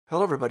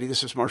Hello, everybody.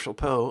 This is Marshall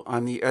Poe.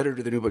 I'm the editor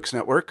of the New Books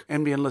Network.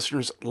 NBN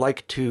listeners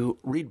like to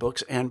read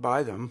books and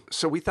buy them.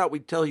 So we thought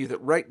we'd tell you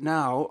that right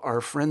now, our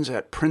friends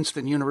at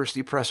Princeton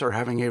University Press are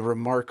having a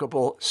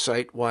remarkable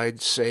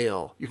site-wide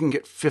sale. You can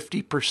get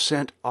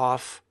 50%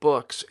 off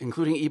books,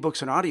 including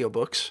ebooks and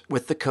audiobooks,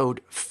 with the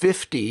code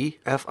 50,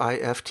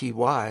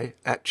 F-I-F-T-Y,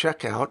 at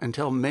checkout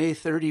until May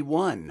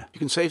 31. You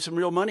can save some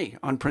real money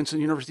on Princeton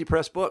University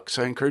Press books.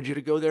 I encourage you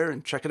to go there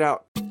and check it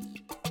out.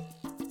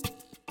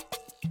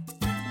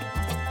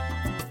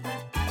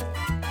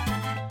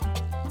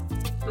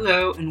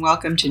 Hello and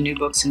welcome to New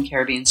Books in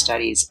Caribbean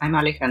Studies. I'm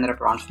Alejandra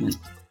Bronfman.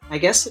 My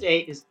guest today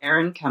is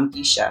Aaron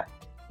Kamgisha.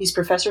 He's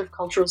Professor of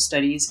Cultural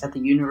Studies at the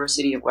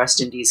University of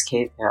West Indies,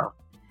 Cave Hill.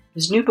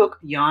 His new book,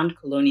 Beyond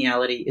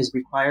Coloniality, is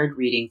required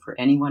reading for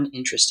anyone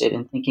interested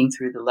in thinking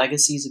through the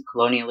legacies of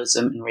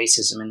colonialism and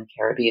racism in the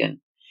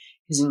Caribbean.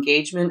 His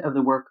engagement of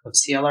the work of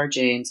C.L.R.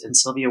 James and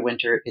Sylvia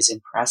Wynter is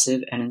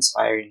impressive and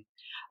inspiring.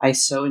 I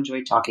so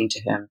enjoyed talking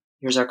to him.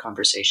 Here's our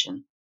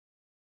conversation.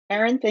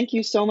 Aaron, thank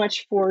you so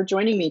much for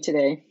joining me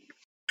today.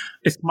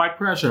 It's my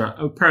pleasure,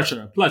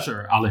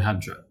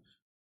 Alejandra.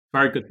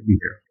 Very good to be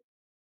here.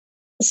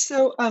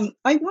 So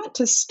I want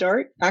to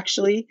start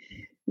actually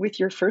with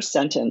your first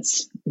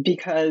sentence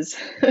because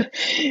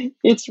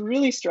it's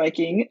really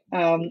striking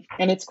and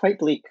it's quite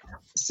bleak.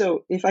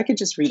 So if I could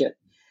just read it.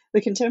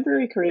 The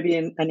contemporary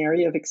Caribbean, an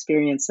area of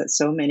experience that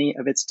so many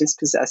of its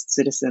dispossessed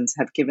citizens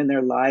have given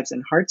their lives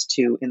and hearts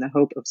to in the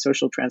hope of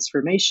social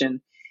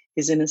transformation,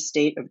 is in a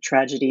state of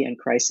tragedy and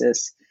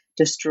crisis,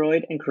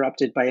 destroyed and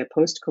corrupted by a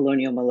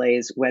post-colonial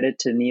malaise wedded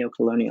to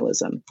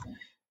neocolonialism.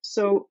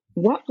 So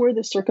what were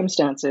the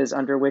circumstances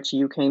under which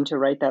you came to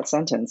write that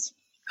sentence?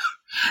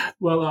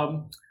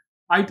 Well,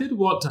 I did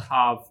want to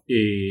have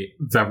a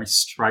very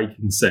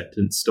striking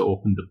sentence to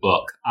open the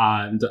book.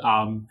 And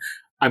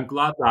I'm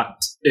glad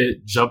that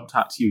it jumped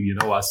at you,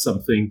 as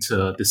something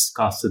to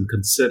discuss and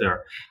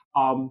consider.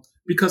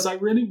 Because I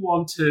really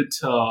wanted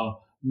to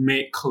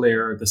make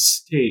clear the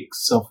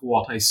stakes of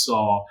what I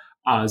saw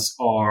as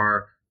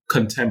our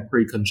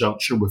contemporary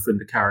conjuncture within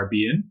the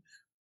Caribbean.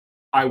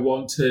 I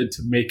wanted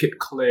to make it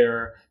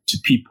clear to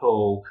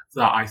people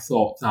that I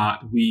thought that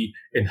we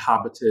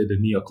inhabited a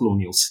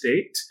neocolonial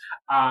state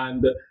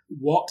and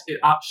what it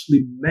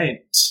actually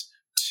meant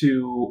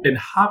to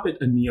inhabit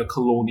a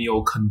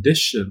neocolonial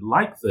condition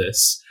like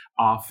this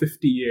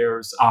 50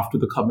 years after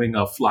the coming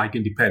of flag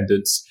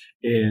independence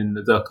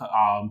to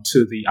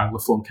the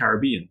Anglophone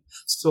Caribbean.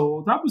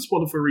 So that was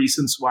one of the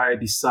reasons why I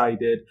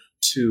decided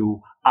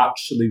to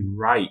actually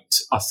write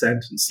a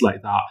sentence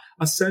like that,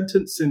 a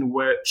sentence in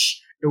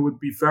which it would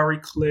be very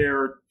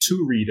clear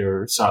to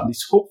readers, at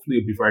least hopefully it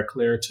would be very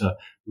clear to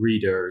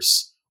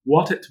readers,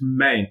 what it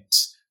meant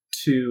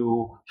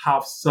to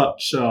have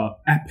such an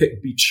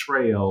epic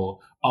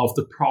betrayal of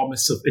the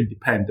promise of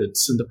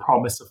independence and the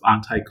promise of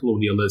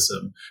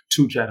anti-colonialism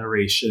 2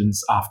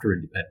 generations after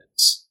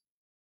independence.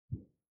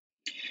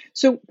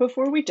 So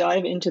before we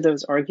dive into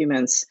those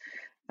arguments,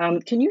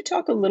 can you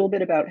talk a little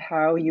bit about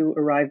how you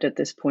arrived at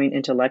this point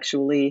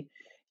intellectually?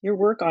 Your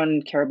work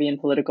on Caribbean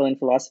political and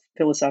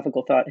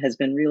philosophical thought has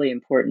been really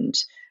important,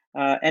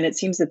 and it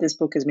seems that this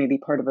book is maybe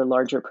part of a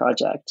larger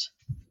project.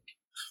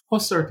 Oh,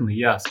 certainly,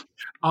 yes.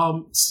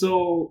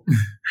 So,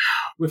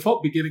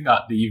 without beginning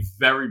at the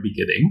very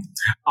beginning,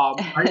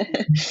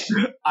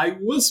 I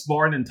was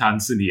born in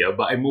Tanzania,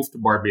 but I moved to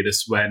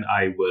Barbados when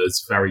I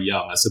was very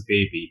young, as a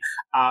baby.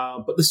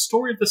 But the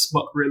story of this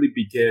book really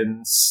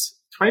begins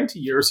 20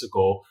 years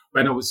ago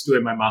when I was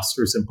doing my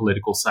master's in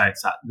political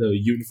science at the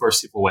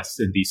University of West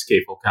Indies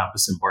Cave Hill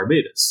campus in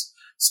Barbados.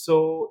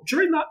 So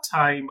during that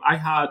time, I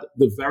had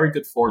the very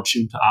good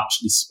fortune to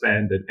actually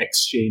spend an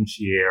exchange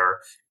year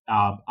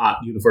at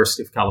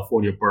University of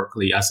California,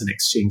 Berkeley as an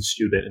exchange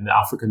student in the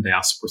African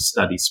Diaspora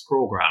Studies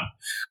program.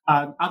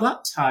 And at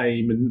that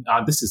time, and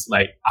this is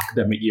like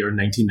academic year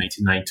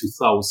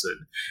 1999-2000,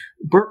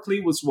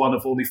 Berkeley was one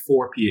of only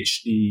 4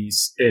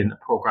 PhDs in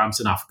programs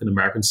in African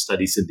American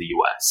studies in the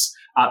US.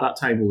 At that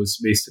time, it was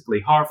basically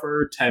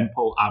Harvard,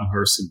 Temple,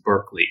 Amherst, and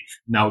Berkeley.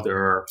 Now there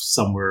are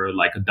somewhere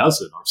like a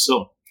dozen or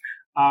so.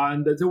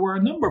 And there were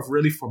a number of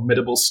really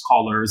formidable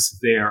scholars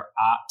there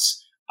at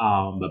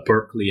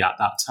Berkeley at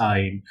that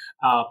time,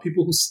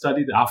 people who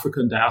studied the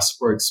African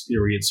diaspora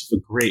experience with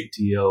a great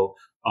deal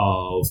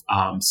of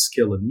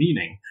skill and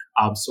meaning.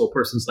 So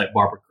persons like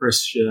Barbara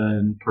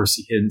Christian,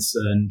 Percy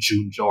Hinson,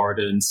 June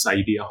Jordan,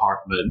 Saidiya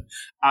Hartman,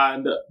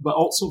 but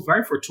also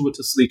very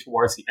fortuitously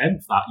towards the end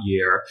of that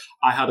year,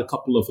 I had a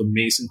couple of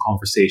amazing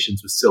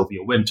conversations with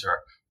Sylvia Wynter,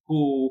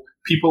 who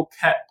people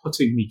kept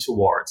putting me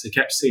towards. They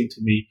kept saying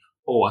to me,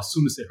 as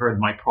soon as they heard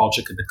my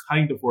project and the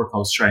kind of work I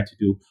was trying to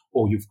do,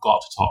 you've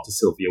got to talk to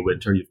Sylvia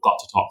Wynter. You've got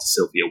to talk to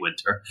Sylvia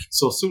Wynter.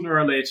 So sooner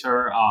or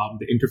later,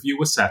 the interview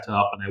was set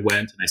up and I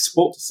went and I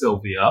spoke to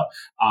Sylvia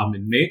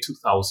in May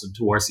 2000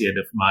 towards the end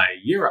of my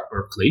year at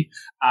Berkeley.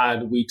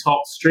 And we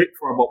talked straight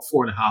for about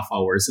 4.5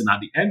 hours. And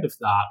at the end of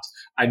that,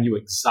 I knew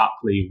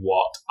exactly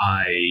what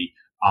I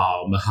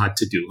had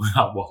to do,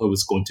 what I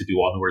was going to do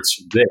onwards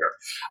from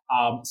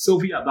there.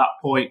 Sylvia at that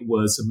point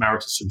was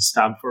emeritus from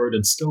Stanford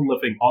and still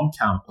living on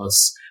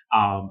campus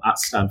at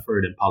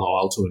Stanford in Palo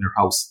Alto in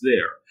her house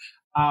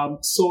there.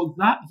 So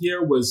that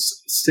year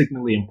was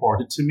signally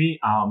important to me.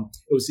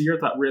 It was a year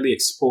that really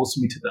exposed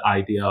me to the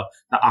idea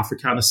that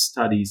Africana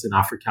studies and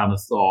Africana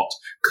thought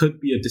could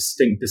be a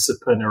distinct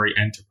disciplinary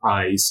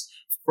enterprise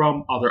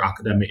from other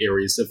academic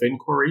areas of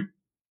inquiry.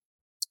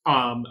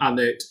 And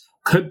it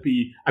could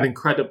be an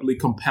incredibly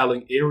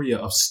compelling area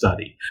of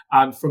study.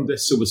 And from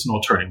this, there was no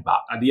turning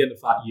back. At the end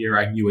of that year,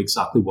 I knew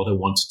exactly what I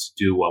wanted to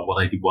do and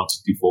what I did want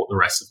to devote the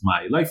rest of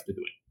my life to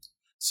doing.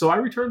 So I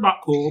returned back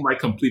home. I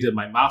completed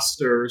my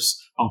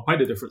master's on quite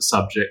a different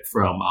subject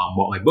from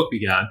what my book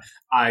began.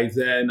 I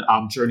then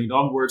journeyed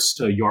onwards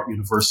to York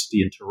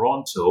University in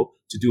Toronto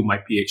to do my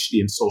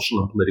PhD in social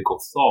and political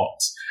thought.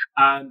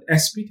 And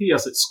SPT,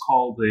 as it's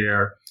called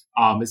there,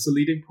 is the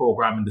leading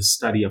program in the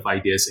study of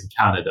ideas in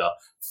Canada.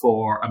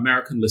 For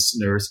American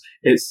listeners,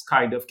 it's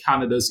kind of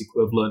Canada's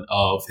equivalent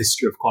of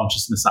History of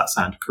Consciousness at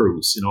Santa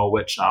Cruz,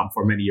 which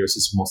for many years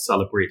is the most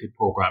celebrated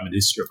program in the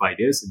history of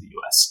ideas in the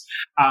US.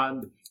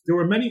 And there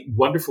were many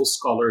wonderful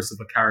scholars of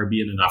a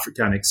Caribbean and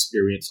African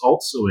experience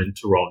also in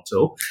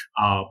Toronto,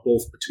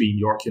 both between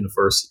York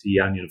University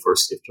and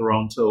University of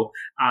Toronto.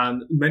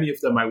 And many of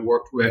them I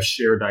worked with,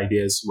 shared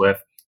ideas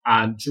with.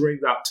 And during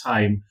that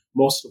time,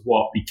 most of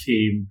what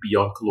became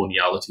Beyond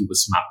Coloniality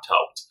was mapped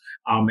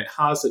out. It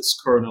has its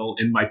kernel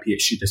in my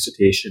PhD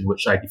dissertation,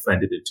 which I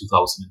defended in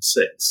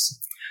 2006.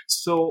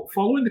 So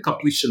following the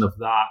completion of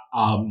that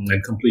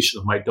and completion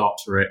of my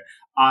doctorate,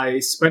 I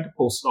spent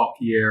a postdoc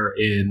year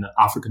in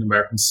African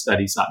American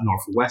Studies at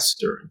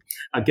Northwestern.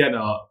 Again,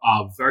 a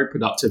very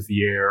productive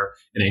year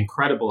in an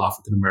incredible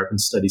African American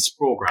Studies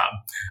program.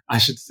 I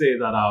should say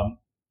that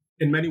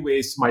in many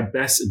ways, my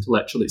best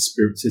intellectual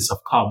experiences have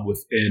come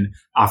within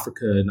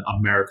African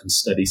American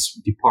Studies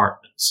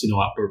departments,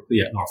 at Berkeley,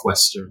 at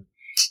Northwestern,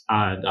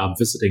 and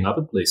visiting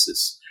other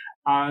places.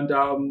 And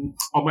on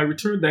my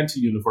return then to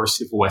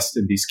University of the West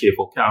Indies Cave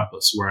Hill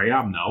campus, where I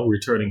am now,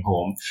 returning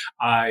home,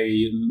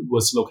 I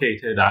was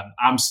located and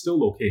I'm still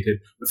located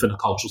within the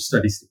Cultural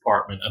Studies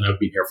department, and I've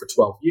been here for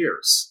 12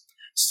 years.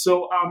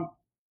 So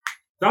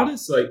that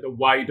is like the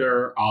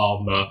wider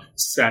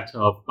set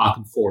of back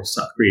and forth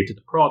that created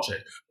the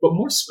project. But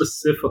more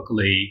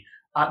specifically,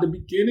 at the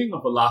beginning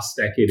of the last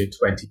decade in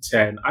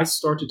 2010, I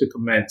started to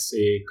commence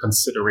a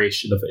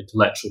consideration of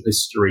intellectual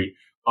history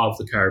of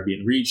the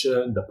Caribbean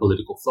region, the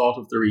political thought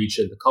of the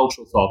region, the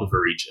cultural thought of the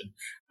region.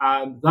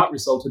 And that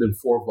resulted in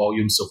 4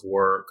 volumes of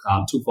work,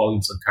 2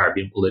 volumes on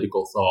Caribbean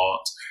political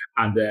thought,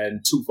 and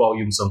then 2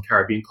 volumes on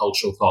Caribbean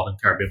cultural thought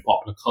and Caribbean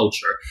popular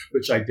culture,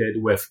 which I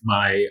did with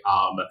my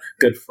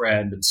good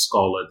friend and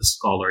scholar, the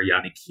scholar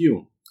Yannick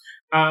Hume.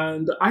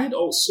 And I had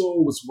also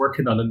was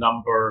working on a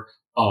number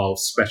of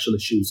special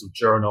issues of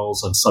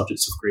journals on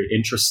subjects of great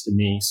interest to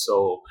me.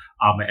 So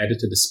I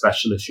edited a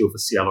special issue of the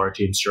CLR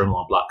James Journal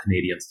on Black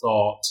Canadian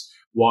Thought,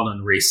 one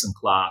on race and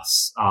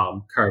class,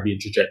 Caribbean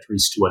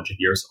trajectories 200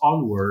 years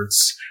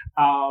onwards.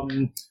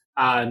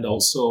 And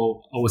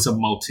also I was a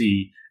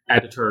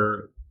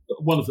multi-editor,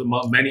 one of the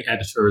many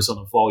editors on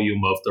a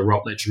volume of the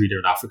Routledge Reader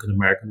in African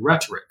American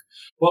Rhetoric.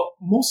 But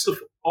most of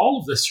all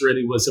of this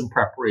really was in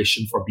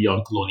preparation for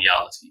Beyond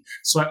Coloniality.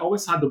 So I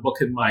always had the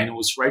book in mind. I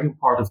was writing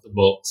part of the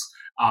book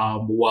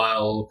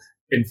while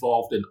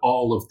involved in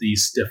all of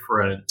these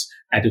different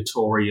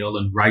editorial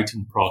and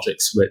writing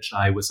projects, which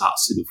I was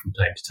asked to do from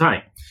time to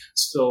time.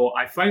 So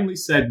I finally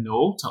said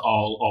no to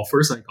all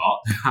offers I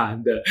got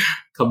and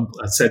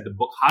I said the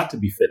book had to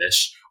be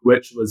finished,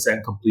 which was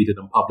then completed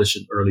and published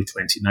in early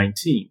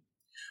 2019.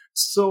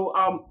 So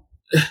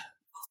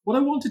what I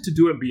wanted to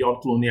do in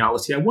Beyond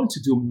Coloniality, I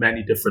wanted to do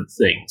many different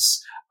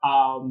things.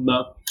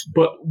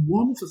 But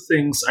one of the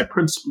things I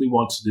principally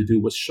wanted to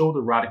do was show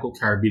the radical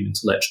Caribbean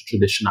intellectual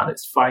tradition at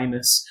its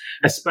finest,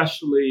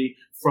 especially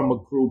from a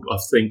group of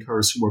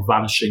thinkers who were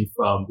vanishing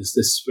from this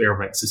sphere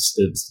of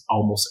existence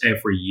almost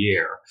every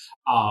year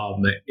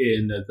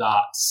in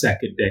that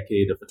second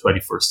decade of the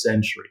 21st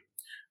century.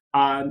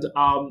 And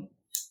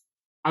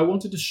I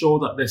wanted to show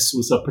that this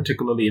was a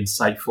particularly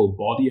insightful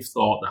body of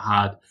thought that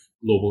had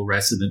global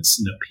resonance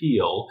and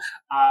appeal.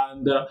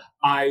 And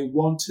I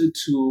wanted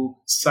to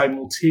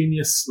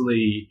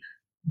simultaneously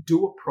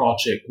do a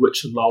project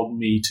which allowed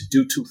me to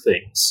do 2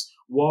 things.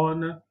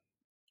 One,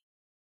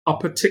 a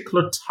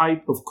particular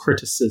type of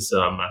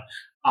criticism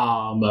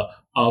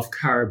of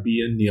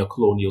Caribbean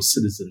neocolonial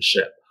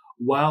citizenship,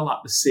 while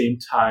at the same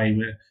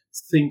time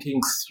thinking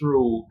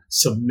through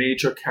some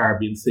major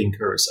Caribbean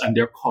thinkers and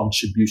their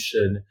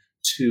contribution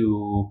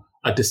to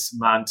a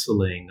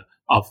dismantling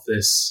of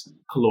this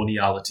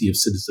coloniality of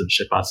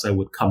citizenship, as I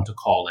would come to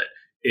call it,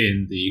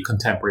 in the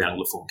contemporary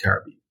Anglophone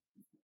Caribbean.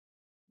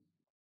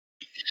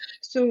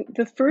 So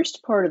the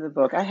first part of the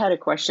book, I had a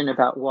question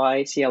about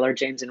why CLR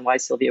James and why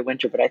Sylvia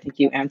Wynter, but I think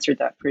you answered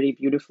that pretty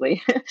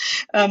beautifully.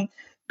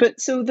 But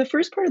so the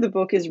first part of the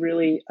book is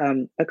really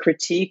a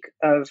critique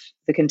of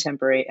the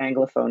contemporary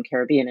Anglophone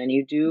Caribbean, and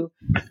you do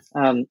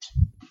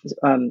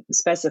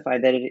specify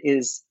that it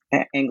is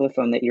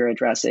Anglophone that you're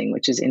addressing,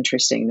 which is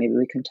interesting. Maybe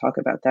we can talk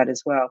about that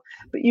as well.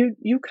 But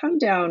you come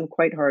down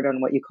quite hard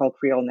on what you call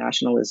Creole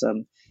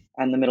nationalism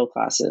and the middle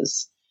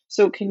classes.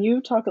 So can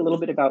you talk a little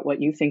bit about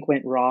what you think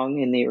went wrong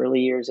in the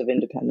early years of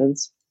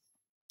independence?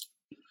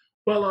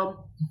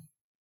 Well,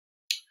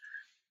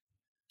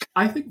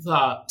 I think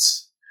that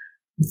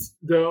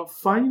the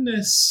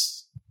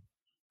finest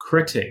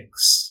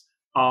critics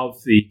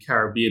of the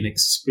Caribbean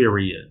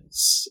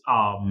experience,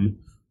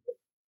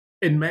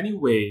 in many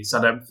ways,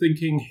 and I'm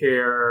thinking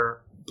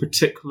here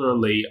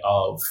particularly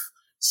of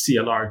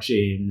C.L.R.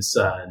 James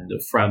and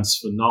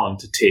Frantz Fanon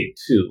to take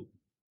two,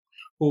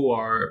 who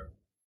are,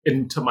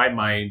 to my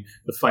mind,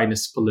 the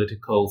finest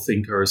political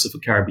thinkers of the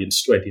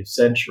Caribbean's 20th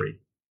century.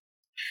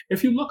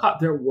 If you look at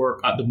their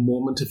work at the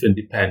moment of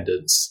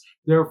independence,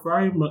 they're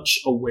very much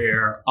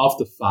aware of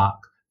the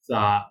fact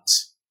that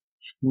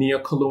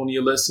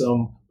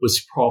neocolonialism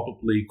was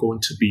probably going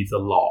to be the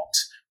lot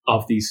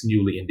of these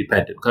newly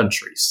independent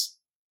countries.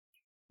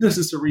 This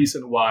is the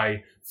reason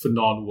why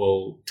Fanon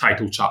will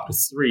title Chapter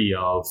 3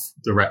 of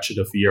The Wretched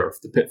of the Earth,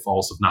 The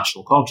Pitfalls of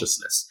National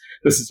Consciousness.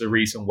 This is the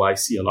reason why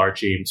C.L.R.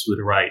 James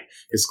would write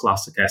his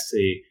classic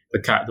essay,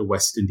 The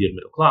West Indian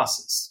Middle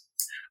Classes.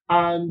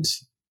 And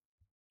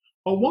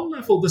on one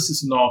level, this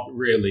is not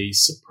really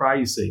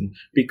surprising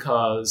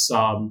because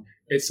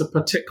it's a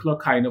particular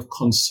kind of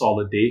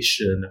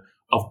consolidation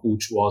of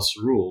bourgeois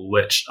rule,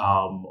 which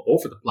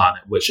over the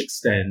planet, which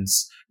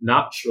extends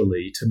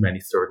naturally to many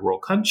third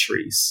world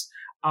countries.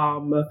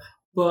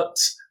 But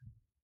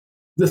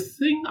the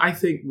thing I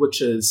think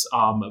which is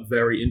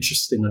very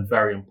interesting and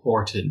very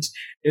important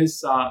is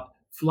that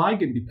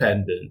flag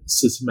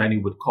independence, as many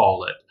would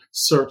call it,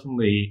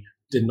 certainly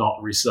did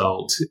not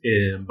result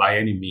in, by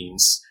any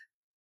means,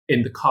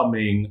 in the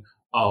coming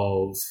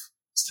of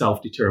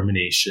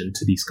self-determination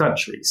to these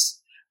countries.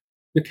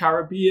 The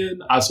Caribbean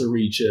as a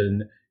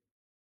region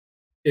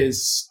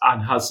is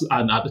and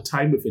at the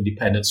time of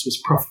independence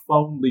was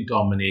profoundly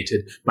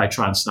dominated by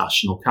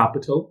transnational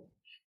capital.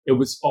 It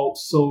was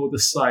also the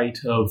site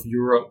of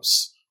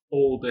Europe's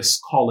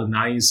oldest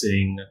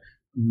colonizing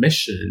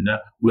mission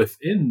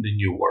within the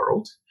New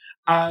World.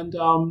 And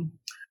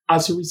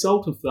as a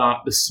result of that,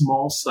 the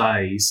small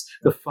size,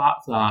 the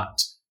fact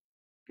that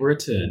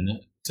Britain,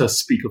 to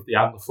speak of the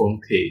Anglophone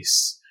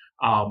case,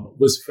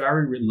 was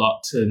very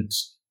reluctant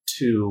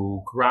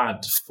to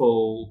grant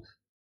full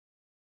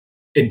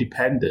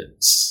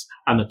independence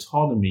and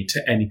autonomy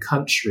to any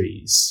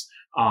countries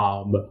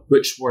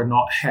which were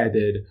not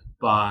headed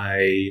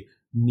by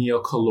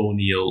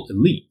neo-colonial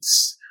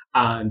elites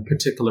and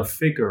particular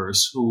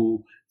figures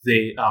who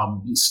they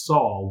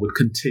saw would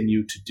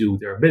continue to do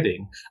their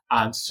bidding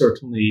and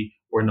certainly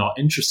were not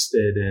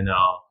interested in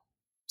a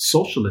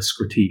socialist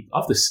critique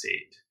of the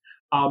state.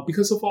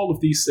 Because of all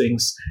of these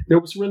things, there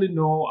was really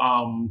no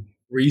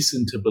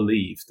reason to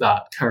believe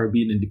that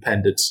Caribbean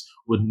independence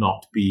would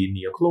not be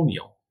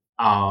neo-colonial.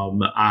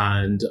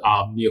 And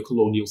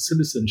neo-colonial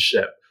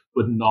citizenship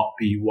would not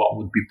be what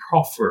would be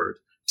proffered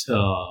to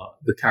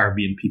the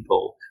Caribbean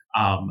people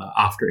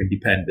after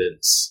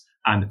independence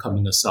and the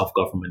coming of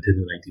self-government in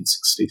the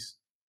 1960s.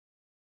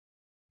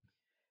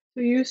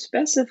 So you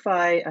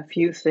specify a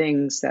few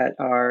things that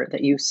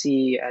you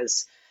see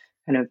as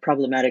kind of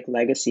problematic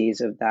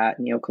legacies of that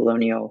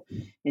neo-colonial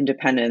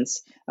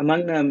independence.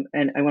 Among them,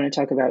 and I want to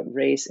talk about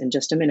race in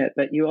just a minute,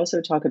 but you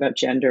also talk about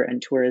gender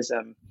and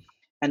tourism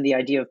and the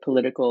idea of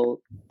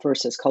political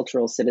versus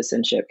cultural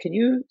citizenship. Can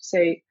you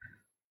say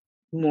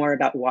more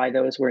about why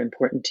those were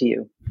important to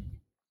you?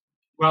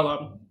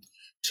 Well,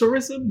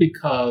 tourism,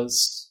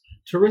 because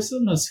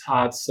tourism has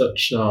had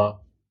such a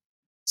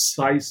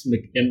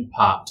seismic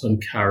impact on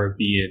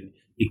Caribbean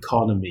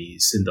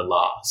economies in the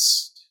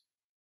last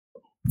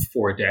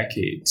 4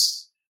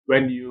 decades.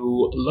 When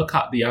you look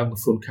at the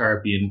Anglophone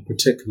Caribbean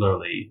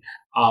particularly,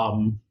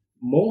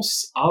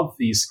 most of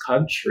these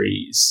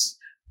countries,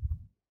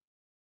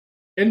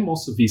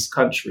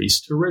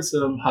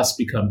 tourism has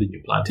become the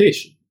new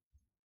plantation.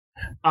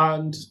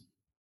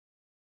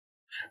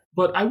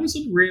 But I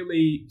wasn't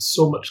really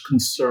so much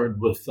concerned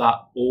with that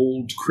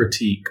old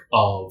critique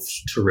of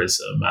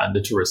tourism and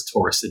the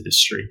tourist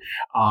industry,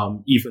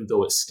 even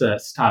though it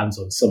stands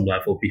on some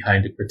level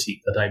behind the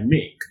critique that I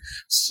make.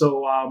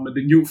 So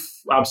the new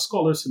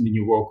scholars in the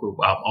New World Group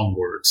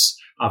onwards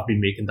have been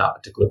making that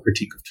particular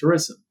critique of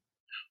tourism.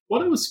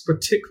 What I was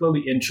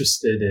particularly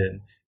interested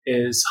in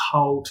is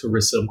how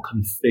tourism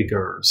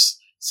configures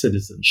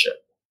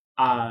citizenship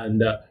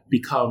and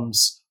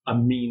becomes a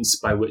means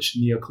by which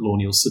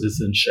neocolonial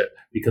citizenship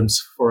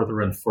becomes further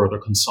and further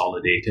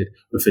consolidated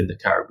within the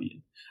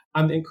Caribbean.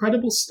 And the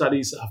incredible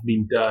studies that have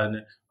been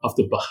done of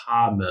the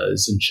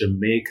Bahamas and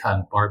Jamaica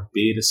and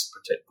Barbados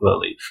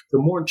particularly, the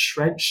more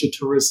entrenched the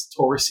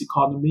tourist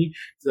economy,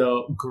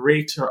 the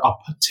greater a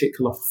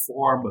particular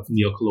form of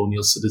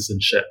neocolonial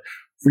citizenship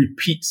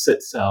repeats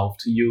itself,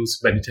 to use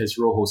Benitez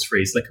Rojo's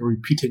phrase, like a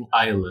repeating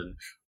island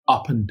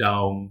up and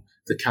down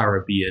the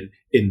Caribbean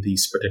in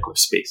these particular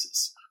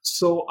spaces.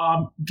 So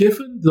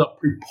given the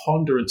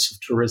preponderance of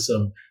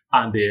tourism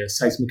and the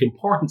seismic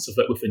importance of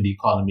it within the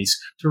economies,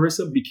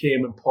 tourism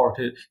became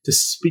important to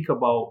speak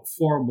about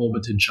for a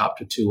moment in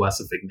Chapter 2 as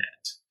a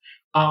vignette.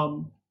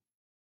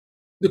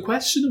 The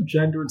question of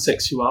gender and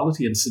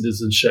sexuality and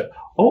citizenship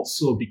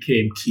also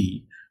became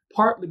key,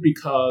 partly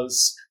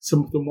because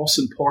some of the most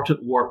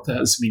important work that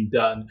has been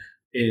done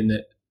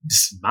in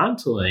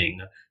dismantling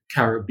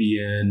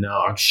Caribbean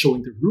or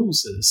showing the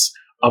ruses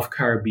of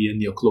Caribbean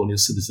neocolonial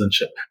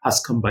citizenship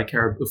has come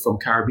from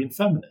Caribbean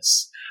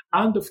feminists.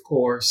 And of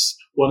course,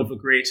 one of the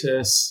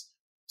greatest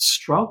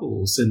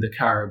struggles in the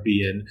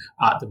Caribbean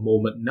at the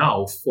moment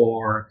now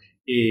for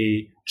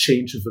a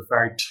change of the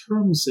very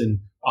terms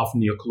of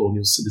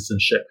neocolonial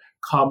citizenship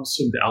comes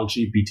from the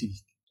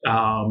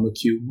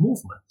LGBTQ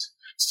movement.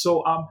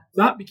 So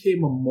that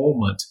became a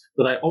moment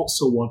that I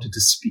also wanted to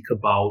speak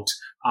about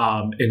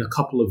in a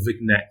couple of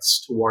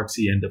vignettes towards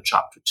the end of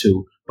Chapter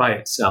 2 by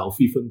itself,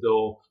 even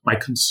though my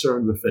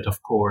concern with it,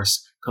 of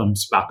course,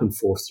 comes back and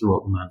forth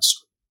throughout the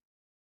manuscript.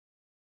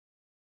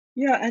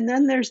 Yeah, and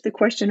then there's the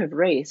question of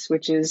race,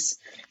 which is,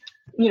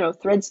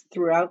 threads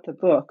throughout the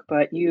book.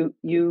 But you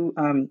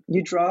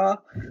draw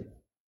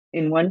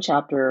in one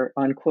chapter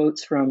on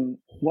quotes from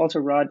Walter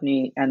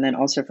Rodney and then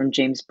also from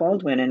James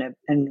Baldwin,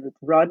 and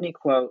Rodney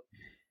quote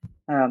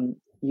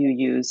you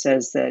use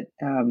says that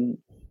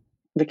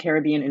the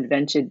Caribbean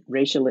invented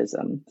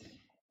racialism.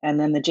 And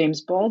then the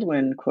James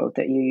Baldwin quote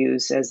that you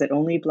use says that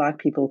only Black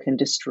people can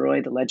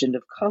destroy the legend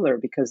of color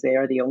because they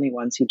are the only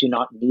ones who do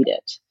not need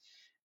it.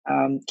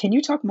 Can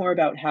you talk more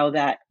about how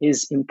that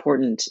is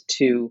important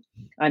to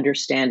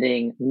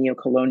understanding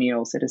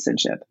neocolonial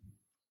citizenship?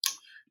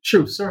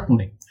 True,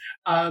 certainly.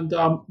 And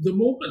the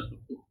moment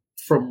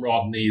from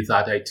Rodney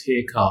that I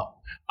take up,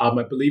 I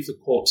believe the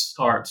quote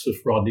starts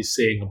with Rodney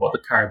saying about the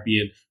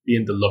Caribbean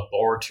being the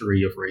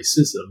laboratory of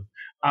racism.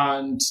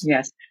 And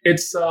yes,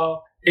 it's an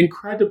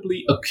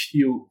incredibly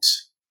acute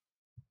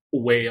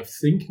way of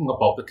thinking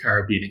about the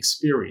Caribbean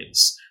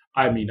experience.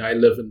 I mean, I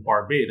live in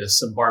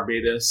Barbados, and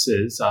Barbados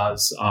is,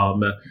 as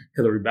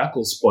Hilary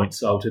Beckles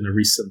points out in a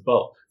recent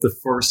book, the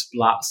first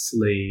Black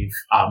slave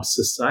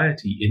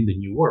society in the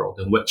New World,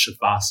 in which a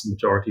vast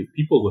majority of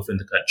people within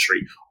the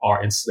country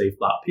are enslaved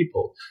Black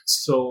people.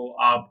 So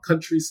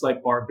countries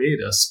like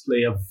Barbados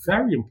play a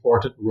very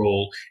important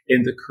role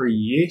in the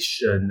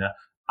creation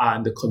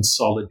and the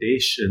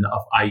consolidation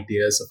of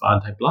ideas of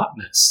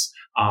anti-Blackness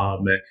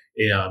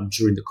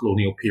during the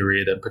colonial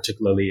period, and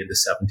particularly in the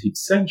 17th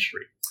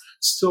century.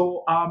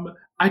 So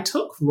I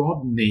took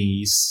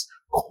Rodney's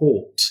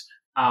quote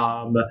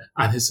and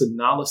his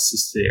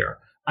analysis there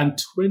and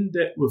twinned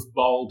it with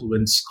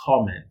Baldwin's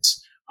comment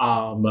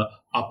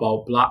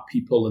about Black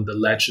people and the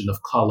legend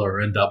of color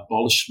and the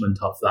abolishment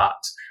of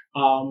that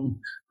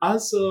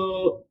as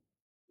a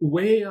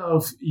way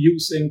of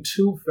using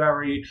two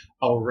very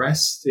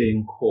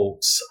arresting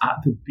quotes at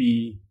the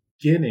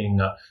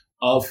beginning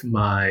of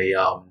my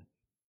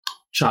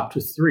Chapter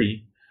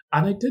 3.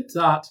 And I did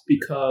that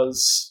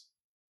because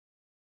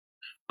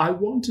I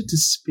wanted to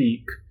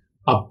speak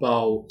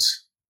about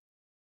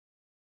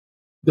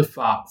the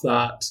fact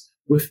that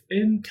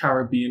within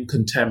Caribbean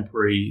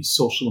contemporary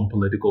social and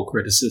political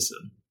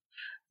criticism,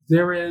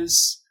 there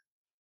is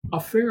a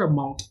fair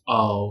amount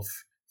of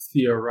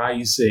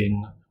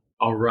theorizing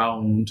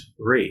around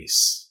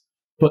race,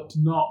 but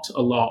not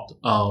a lot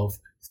of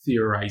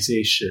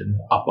theorization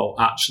about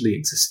actually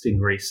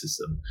existing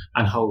racism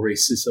and how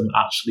racism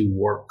actually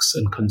works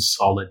and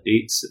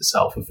consolidates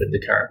itself within the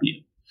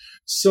Caribbean.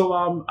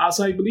 So, as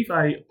I believe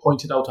I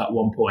pointed out at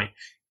one point,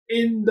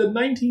 in the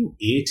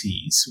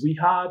 1980s, we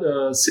had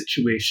a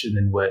situation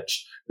in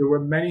which there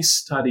were many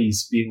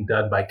studies being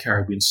done by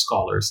Caribbean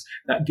scholars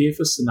that gave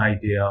us an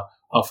idea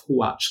of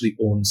who actually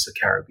owns the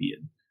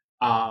Caribbean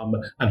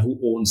and who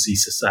owns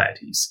these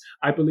societies.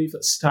 I believe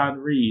that Stan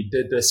Reed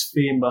did this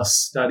famous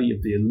study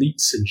of the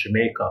elites in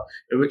Jamaica,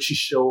 in which he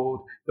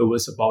showed there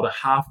was about a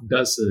half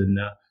dozen,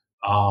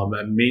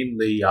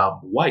 mainly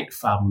white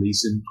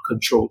families in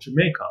control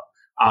Jamaica.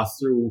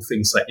 Through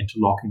things like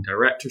interlocking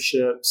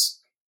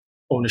directorships,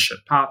 ownership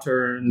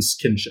patterns,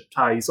 kinship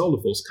ties, all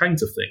of those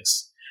kinds of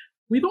things.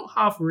 We don't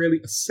have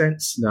really a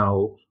sense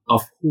now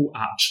of who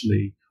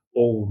actually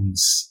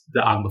owns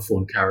the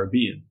Anglophone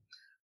Caribbean.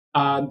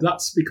 And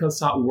that's because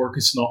that work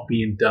is not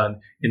being done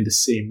in the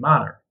same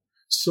manner.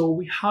 So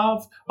we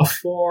have a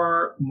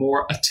far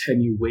more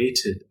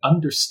attenuated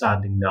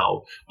understanding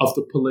now of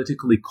the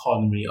political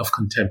economy of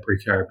contemporary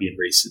Caribbean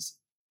racism.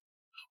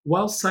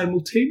 While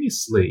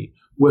simultaneously,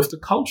 with the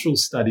cultural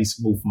studies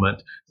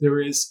movement,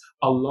 there is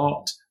a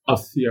lot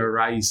of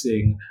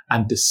theorizing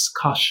and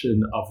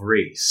discussion of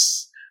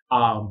race,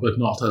 but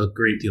not a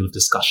great deal of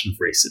discussion of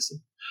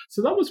racism.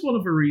 So that was one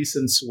of the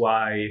reasons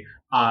why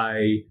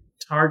I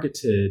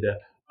targeted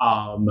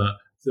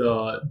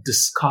the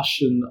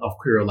discussion of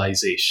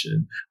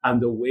creolization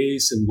and the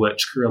ways in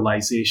which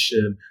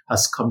creolization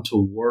has come to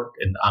work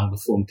in the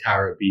Anglophone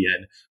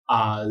Caribbean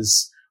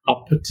as a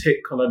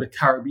particular, the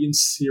Caribbean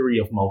theory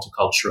of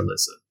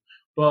multiculturalism.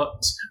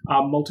 But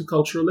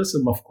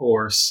multiculturalism, of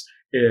course,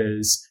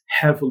 is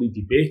heavily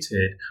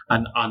debated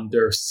and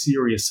under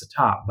serious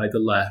attack by the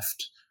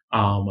left,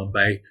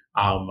 by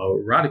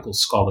radical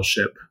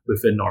scholarship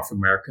within North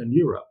America and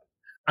Europe.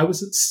 I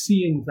wasn't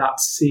seeing that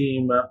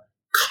same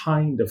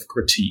kind of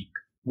critique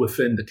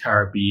within the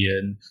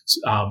Caribbean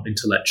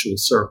intellectual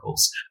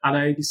circles. And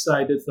I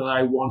decided that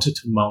I wanted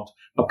to mount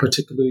a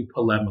particularly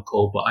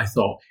polemical, but I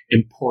thought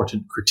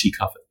important critique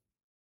of it.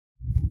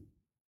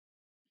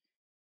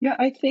 Yeah,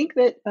 I think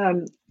that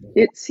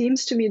it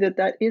seems to me that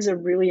that is a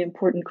really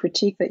important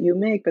critique that you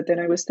make. But then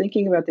I was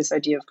thinking about this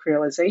idea of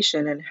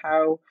creolization and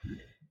how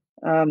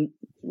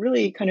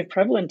really kind of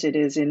prevalent it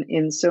is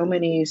in so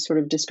many sort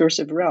of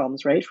discursive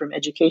realms, right? From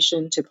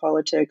education to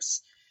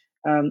politics.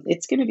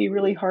 It's going to be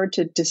really hard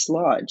to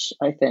dislodge,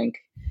 I think.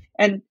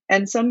 And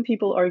some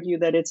people argue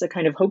that it's a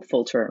kind of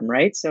hopeful term,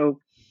 right? So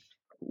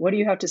what do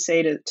you have to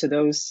say to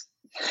those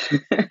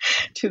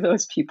to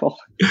those people?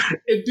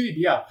 Indeed,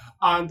 yeah.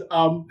 And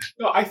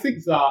I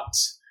think that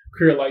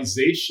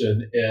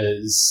creolization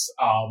is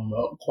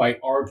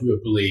quite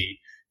arguably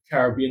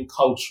Caribbean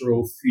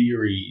cultural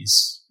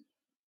theory's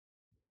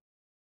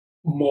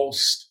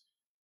most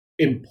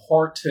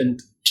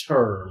important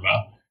term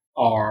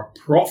or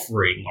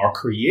proffering or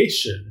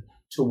creation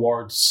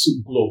towards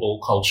global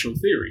cultural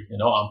theory,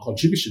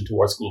 contribution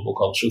towards global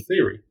cultural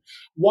theory.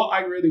 What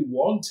I really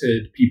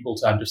wanted people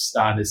to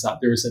understand is that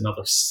there is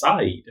another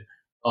side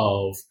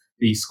of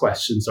these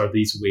questions or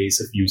these ways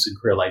of using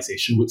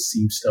creolization, which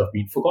seems to have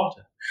been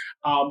forgotten.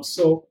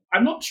 So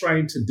I'm not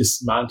trying to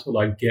dismantle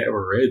or get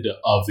rid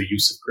of the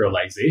use of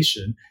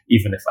creolization.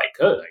 Even if I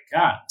could, I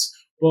can't.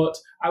 But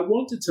I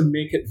wanted to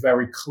make it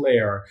very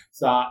clear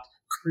that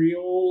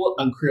Creole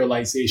and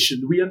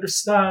creolization, we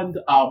understand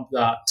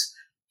that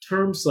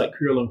terms like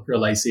Creole and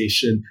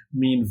creolization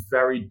mean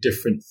very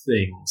different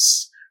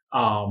things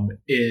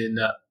in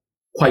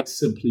quite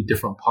simply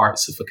different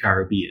parts of the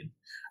Caribbean.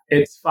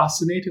 It's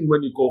fascinating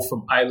when you go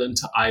from island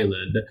to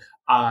island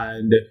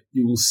and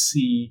you will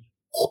see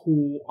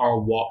who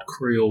or what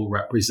Creole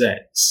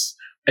represents.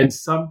 In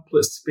some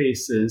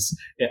spaces,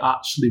 it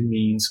actually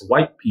means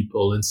white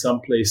people. In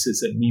some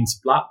places, it means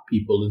black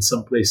people. In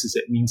some places,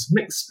 it means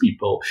mixed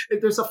people.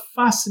 There's a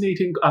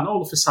fascinating, and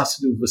all of this has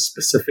to do with the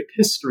specific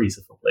histories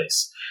of a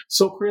place.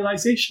 So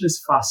creolization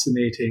is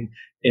fascinating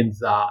in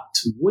that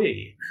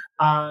way.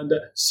 And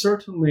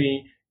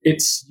certainly,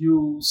 it's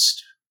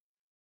used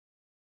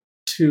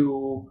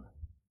to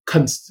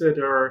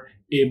consider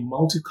a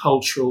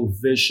multicultural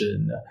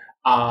vision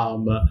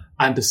and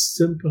a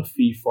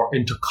sympathy for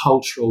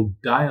intercultural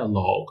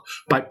dialogue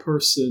by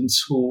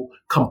persons who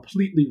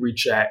completely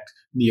reject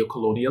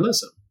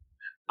neocolonialism.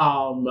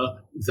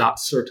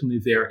 That's certainly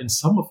there in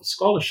some of the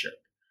scholarship,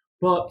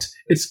 but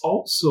it's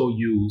also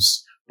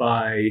used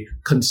by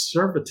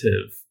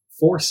conservative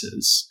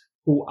forces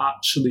who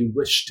actually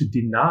wish to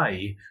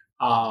deny,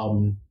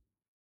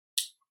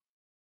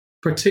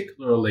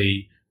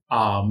 particularly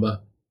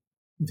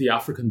the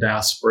African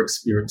diaspora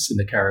experience in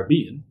the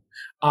Caribbean,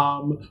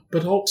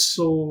 but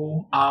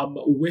also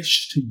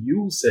wish to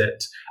use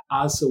it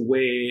as a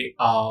way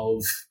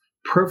of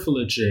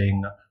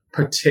privileging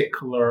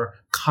particular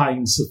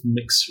kinds of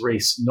mixed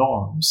race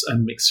norms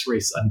and mixed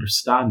race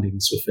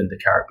understandings within the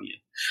Caribbean.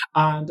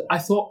 And I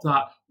thought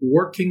that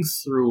working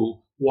through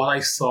what I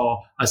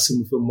saw as some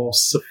of the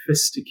most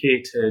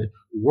sophisticated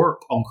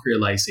work on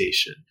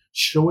creolization,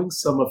 showing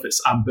some of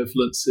its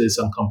ambivalences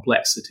and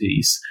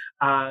complexities,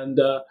 and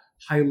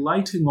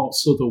highlighting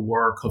also the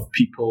work of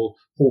people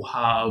who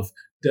have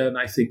done,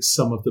 I think,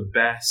 some of the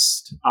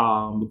best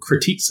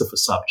critiques of a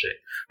subject.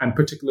 I'm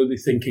particularly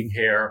thinking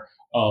here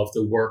of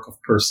the work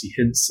of Percy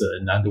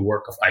Hinson and the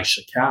work of Aisha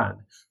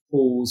Khan,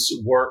 whose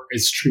work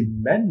is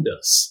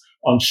tremendous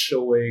on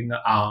showing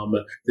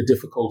the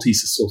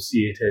difficulties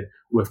associated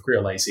with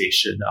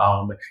creolization.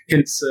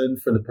 Hinson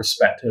from the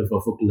perspective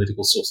of a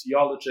political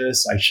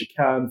sociologist, Aisha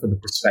Khan from the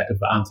perspective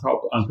of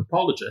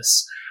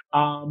anthropologists.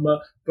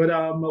 But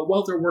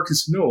while their work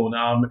is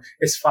known,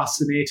 it's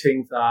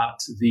fascinating that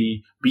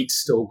the beat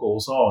still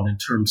goes on in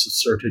terms of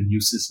certain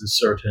uses and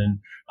certain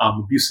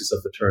abuses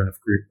of the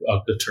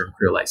term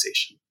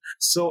creolization.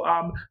 So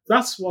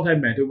that's what I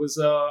meant. It was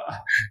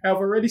I've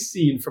already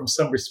seen from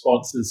some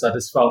responses that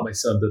it's felt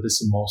myself that this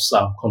is the most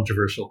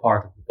controversial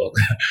part of the book,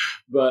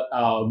 but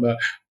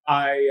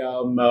I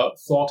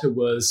thought it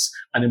was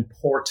an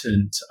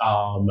important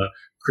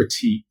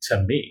critique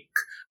to make,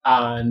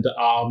 and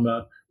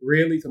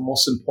really the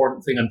most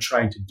important thing I'm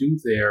trying to do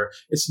there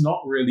is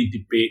not really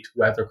debate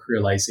whether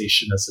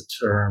creolization as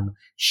a term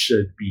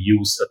should be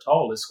used at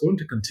all. It's going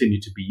to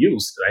continue to be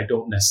used. I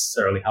don't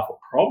necessarily have a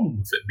problem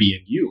with it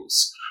being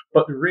used,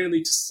 but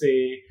really to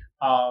say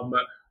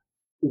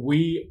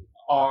we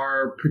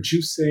are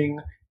producing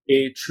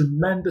a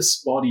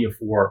tremendous body of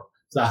work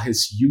that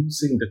is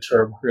using the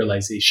term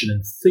creolization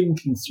and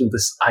thinking through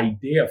this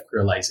idea of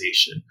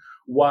creolization,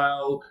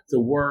 while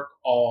the work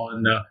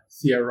on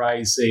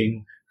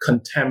theorizing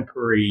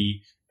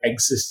contemporary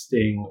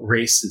existing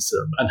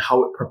racism and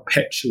how it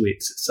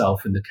perpetuates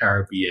itself in the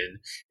Caribbean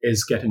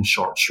is getting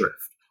short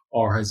shrift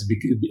or is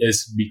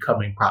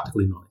becoming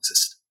practically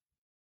non-existent.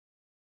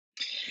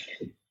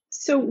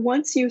 So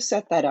once you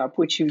set that up,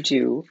 which you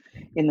do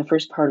in the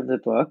first part of the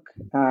book,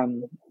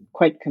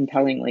 quite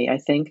compellingly, I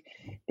think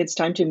it's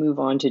time to move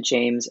on to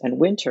James and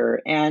Winter.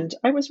 And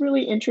I was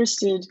really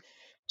interested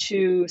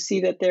to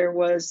see that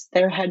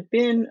there had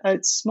been a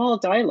small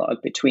dialogue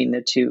between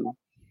the two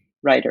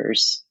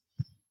writers.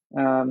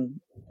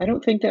 I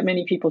don't think that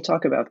many people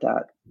talk about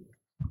that.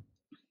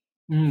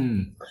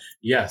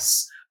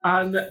 Yes.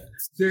 And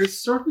there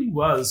certainly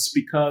was,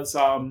 because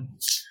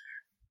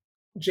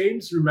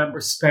James, remember,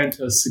 spent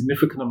a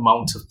significant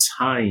amount of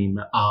time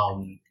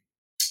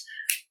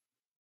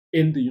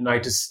in the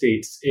United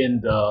States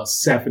in the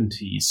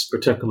 70s,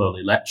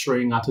 particularly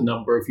lecturing at a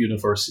number of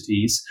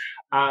universities.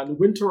 And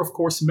Winter, of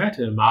course, met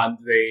him, and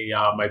they,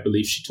 I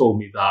believe she told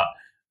me that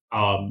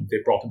they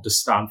brought him to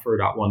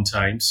Stanford at one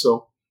time.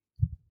 So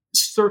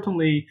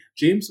certainly,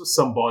 James was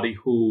somebody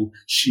who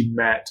she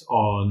met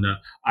on,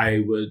 I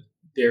would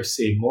dare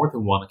say, more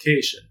than one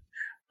occasion.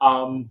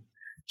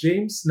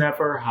 James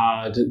never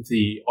had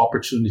the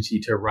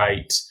opportunity to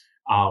write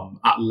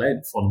at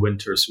length on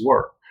Winter's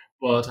work.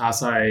 But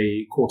as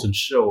I quote and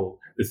show,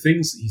 the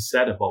things he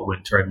said about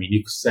Winter, I mean,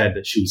 he said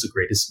that she was the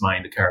greatest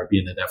mind the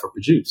Caribbean had ever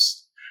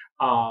produced.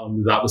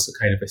 That was the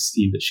kind of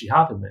esteem that she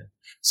had him in.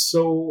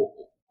 So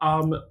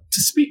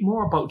to speak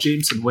more about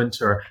James and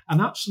Winter, and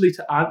actually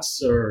to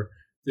answer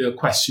the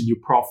question you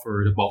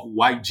proffered about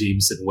why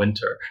James and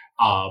Winter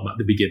at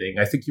the beginning,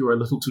 I think you were a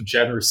little too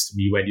generous to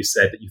me when you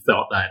said that you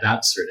thought that I'd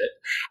answered it.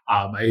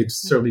 I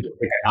certainly don't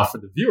think I have for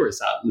the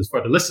viewers,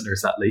 for the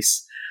listeners at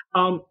least.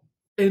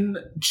 In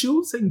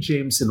choosing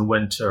James and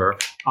Winter,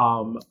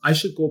 I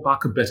should go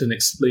back a bit and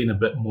explain a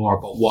bit more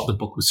about what the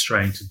book was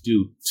trying to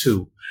do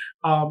too.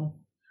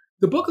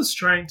 The book is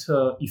trying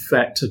to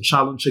effect a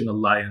challenging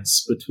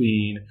alliance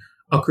between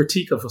a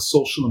critique of a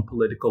social and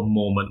political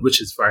moment,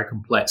 which is very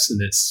complex in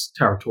its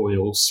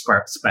territorial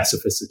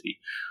specificity.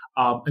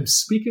 I'm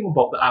speaking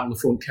about the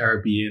Anglophone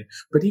Caribbean,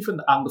 but even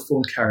the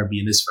Anglophone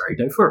Caribbean is very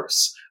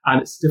diverse,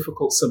 and it's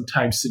difficult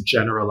sometimes to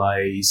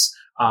generalize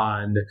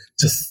and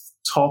to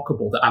talk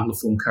about the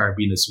Anglophone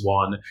Caribbean as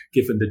one,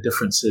 given the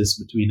differences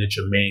between a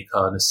Jamaica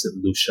and a St.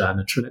 Lucia and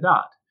a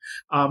Trinidad.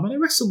 And I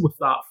wrestled with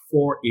that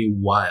for a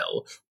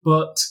while,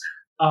 but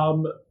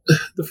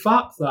the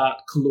fact that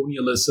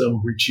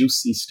colonialism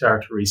reduced these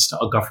territories to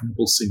a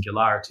governable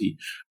singularity,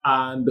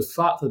 and the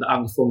fact that the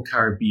Anglophone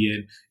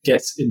Caribbean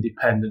gets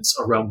independence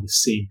around the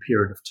same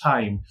period of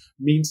time,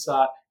 means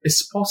that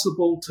it's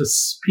possible to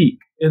speak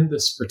in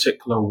this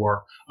particular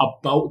work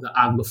about the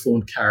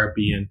Anglophone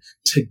Caribbean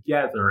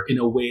together in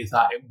a way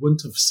that it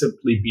wouldn't have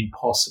simply been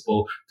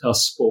possible to have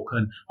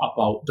spoken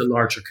about the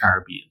larger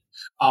Caribbean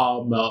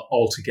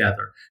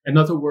altogether. In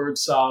other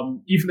words,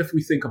 even if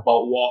we think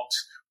about what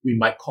we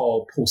might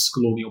call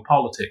post-colonial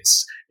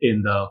politics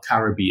in the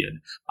Caribbean.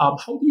 How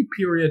do you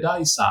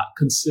periodize that,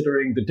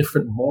 considering the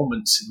different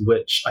moments in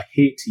which a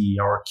Haiti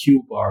or a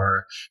Cuba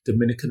or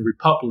Dominican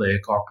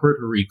Republic or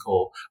Puerto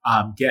Rico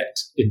get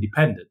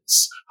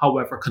independence,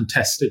 however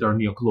contested or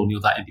neocolonial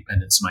that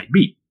independence might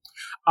be?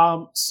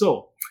 I'm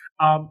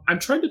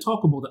trying to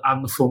talk about the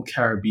Anglophone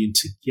Caribbean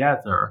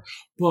together,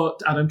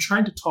 and I'm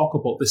trying to talk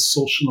about this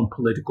social and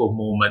political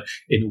moment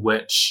in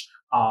which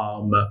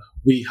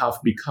we have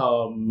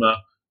become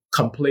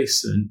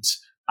complacent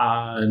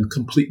and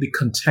completely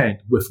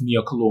content with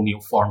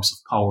neocolonial forms of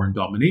power and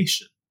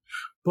domination.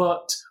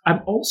 But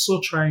I'm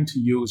also trying to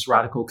use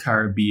radical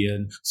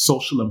Caribbean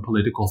social and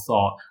political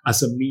thought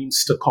as a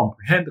means to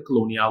comprehend the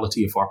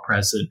coloniality of our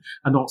present,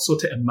 and also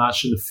to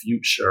imagine the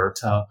future,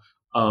 to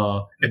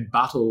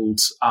embattled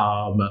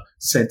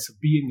sense of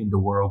being in the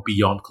world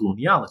beyond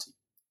coloniality.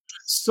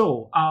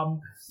 So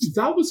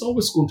that was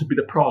always going to be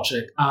the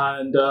project,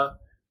 and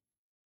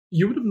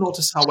you would have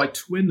noticed how I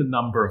twin a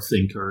number of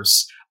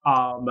thinkers,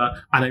 and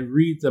I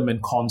read them in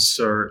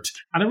concert.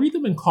 And I read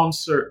them in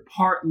concert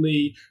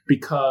partly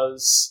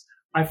because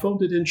I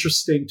found it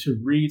interesting to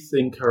read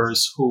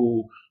thinkers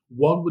who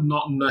one would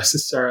not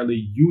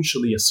necessarily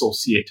usually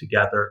associate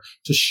together,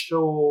 to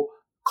show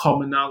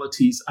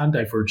commonalities and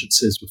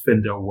divergences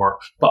within their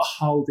work, but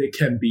how they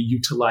can be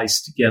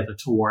utilized together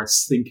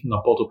towards thinking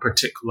about a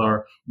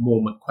particular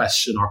moment,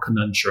 question, or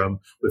conundrum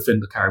within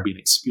the Caribbean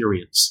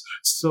experience.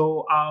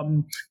 So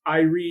I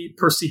read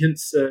Percy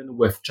Hinson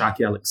with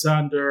Jackie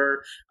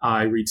Alexander.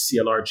 I read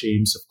C.L.R.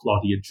 James with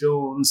Claudia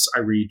Jones. I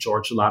read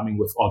George Lamming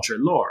with Audre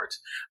Lorde.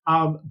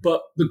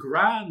 But the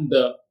grand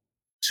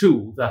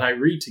two that I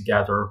read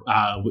together,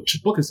 which the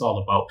book is all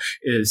about,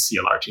 is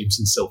C.L.R. James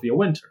and Sylvia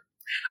Wynter.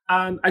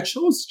 And I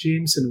chose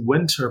James and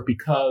Winter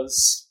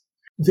because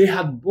they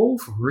had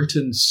both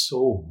written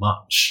so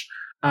much.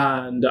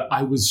 And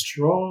I was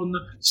drawn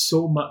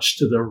so much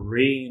to the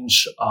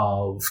range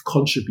of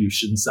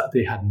contributions that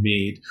they had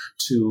made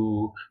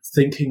to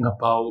thinking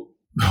about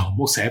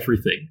almost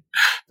everything,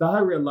 that I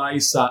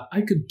realized that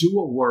I could do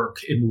a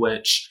work in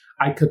which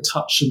I could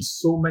touch on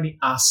so many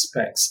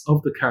aspects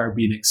of the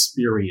Caribbean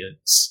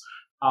experience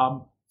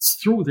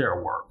through their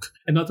work.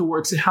 In other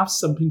words, they have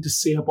something to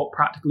say about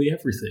practically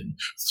everything.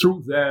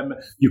 Through them,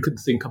 you can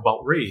think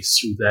about race.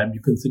 Through them,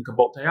 you can think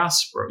about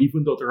diaspora.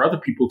 Even though there are other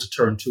people to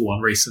turn to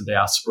on race and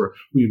diaspora,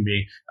 we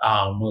may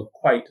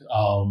quite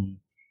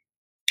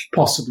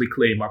possibly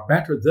claim are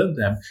better than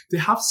them. They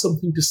have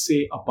something to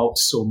say about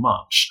so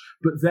much.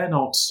 But then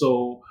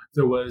also,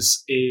 there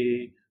was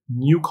a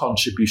new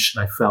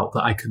contribution I felt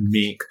that I can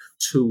make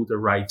to the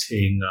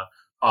writing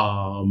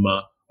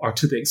or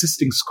to the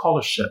existing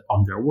scholarship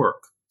on their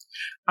work.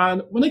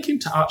 And when I came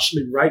to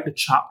actually write the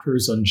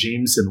chapters on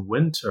James and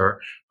Winter,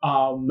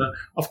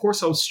 of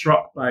course, I was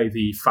struck by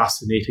the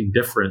fascinating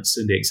difference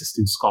in the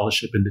existing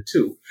scholarship in the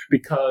two,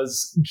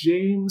 because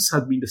James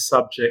had been the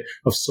subject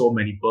of so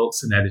many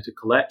books and edited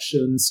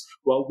collections,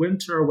 while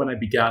Winter, when I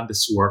began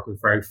this work, was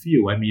very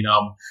few. I mean,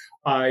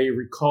 I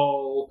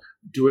recall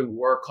doing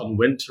work on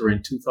Winter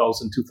in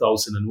 2000,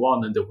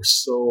 2001, and there were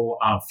so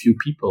few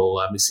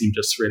people. It seemed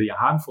just really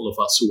a handful of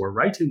us who were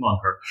writing on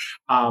her.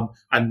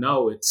 And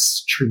now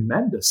it's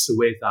tremendous the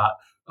way that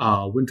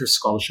Winter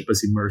scholarship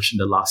has emerged in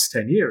the last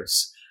 10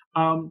 years.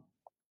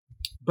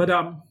 But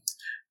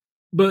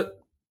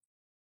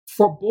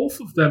for both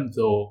of them,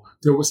 though,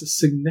 there was a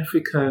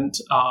significant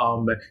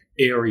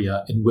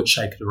area in which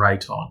I could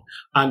write on.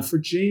 And for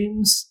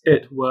James,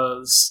 it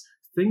was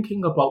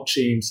thinking about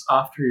James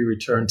after he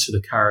returned to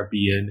the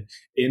Caribbean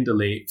in the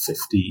late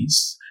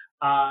 50s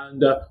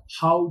and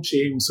how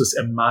James was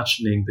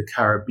imagining the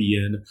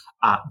Caribbean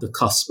at the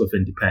cusp of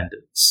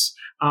independence.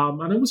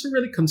 And I was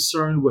really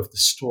concerned with the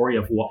story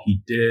of what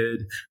he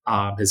did,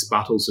 his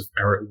battles with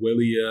Eric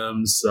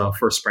Williams,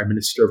 first Prime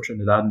Minister of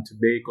Trinidad and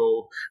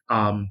Tobago,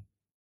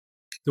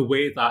 the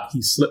way that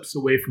he slips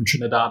away from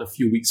Trinidad a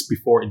few weeks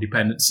before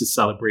independence is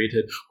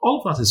celebrated.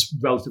 All of that is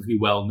relatively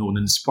well known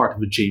and is part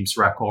of the James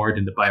record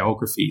in the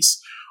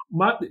biographies.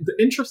 The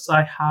interest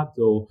I had,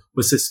 though,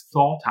 was his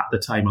thought at the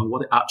time and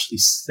what it actually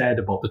said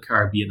about the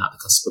Caribbean at the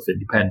cusp of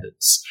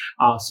independence.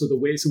 So the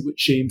ways in which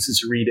James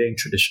is reading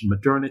traditional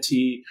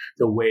modernity,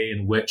 the way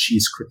in which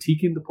he's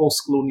critiquing the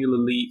post-colonial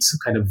elites, the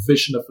kind of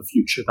vision of the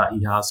future that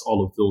he has,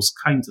 all of those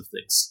kinds of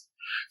things.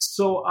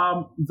 So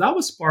that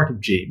was part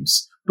of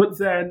James. But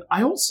then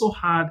I also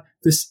had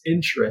this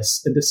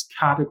interest in this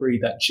category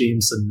that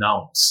James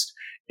announced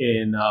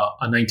in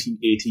a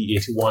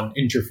 1980-81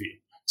 interview.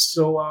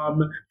 So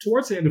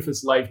towards the end of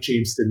his life,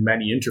 James did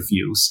many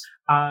interviews.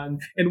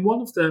 And in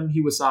one of them,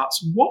 he was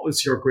asked, what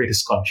was your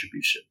greatest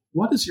contribution?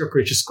 What has your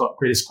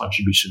greatest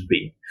contribution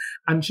been?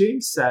 And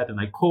James said, and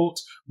I quote,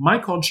 "My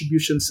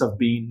contributions have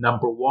been,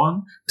 number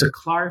one, to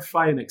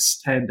clarify and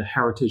extend the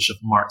heritage of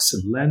Marx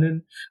and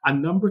Lenin,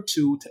 and number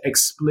two, to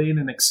explain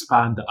and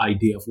expand the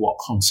idea of what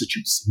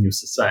constitutes a new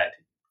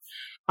society."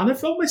 And I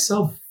felt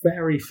myself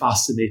very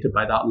fascinated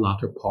by that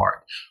latter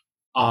part.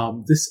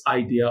 This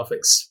idea of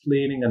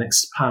explaining and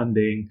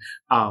expanding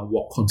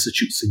what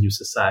constitutes a new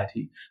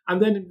society.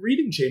 And then in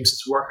reading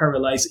James's work, I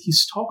realized that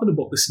he's talking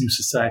about this new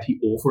society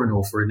over and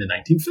over in the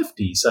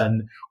 1950s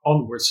and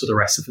onwards for the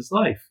rest of his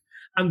life.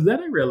 And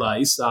then I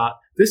realized that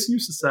this new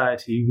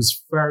society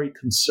was very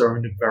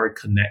concerned and very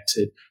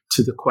connected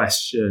to the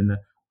question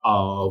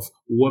of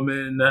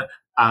women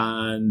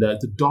and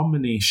the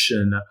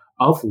domination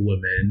of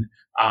women,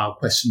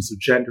 questions of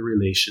gender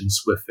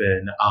relations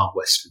within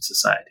Western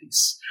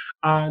societies.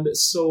 And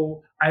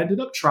so I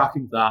ended up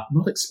tracking that,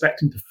 not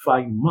expecting to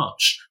find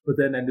much, but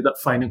then ended up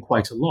finding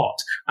quite a lot.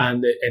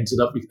 And it ends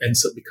up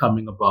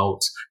becoming about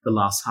the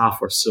last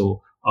half or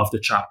so of the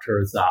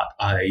chapter that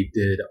I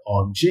did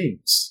on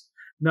James.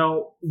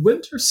 Now,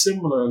 Winter,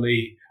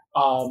 similarly,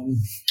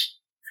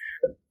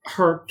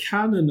 her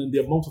canon and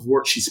the amount of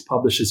work she's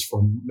published is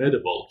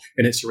formidable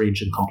in its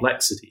range and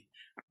complexity.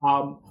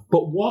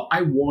 But what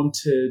I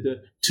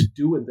wanted to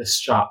do in this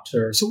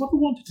chapter,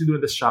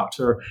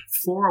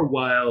 for a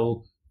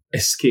while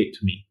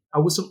escaped me. I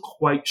wasn't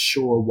quite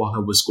sure what I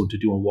was going to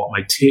do and what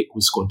my take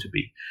was going to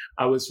be.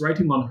 I was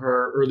writing on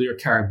her earlier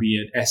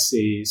Caribbean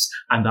essays,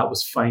 and that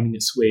was finding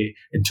its way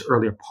into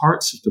earlier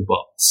parts of the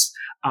books.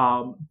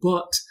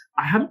 But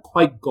I hadn't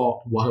quite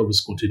got what I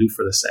was going to do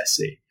for this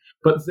essay.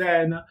 But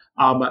then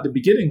at the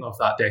beginning of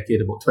that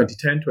decade, about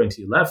 2010,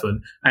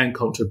 2011, I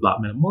encountered Black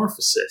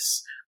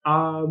Metamorphosis.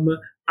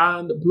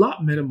 And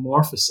Black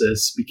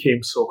Metamorphosis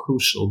became so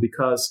crucial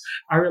because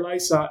I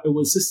realized that it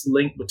was this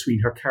link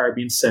between her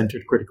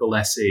Caribbean-centered critical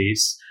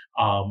essays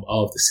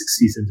of the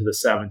 60s into the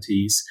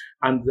 70s,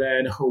 and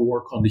then her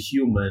work on the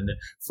human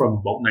from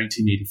about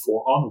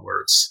 1984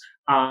 onwards.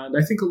 And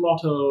I think a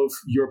lot of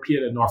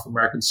European and North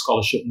American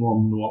scholarship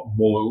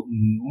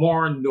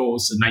more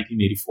knows the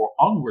 1984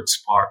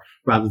 onwards part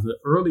rather than the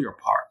earlier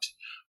part.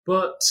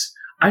 But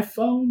I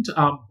found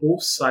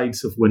both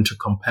sides of Winter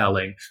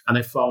compelling, and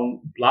I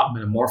found Black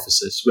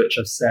Metamorphosis, which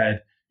I've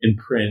said in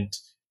print,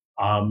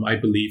 I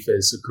believe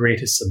is the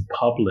greatest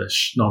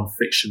unpublished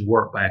nonfiction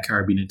work by a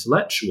Caribbean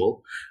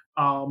intellectual.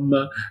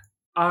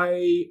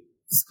 I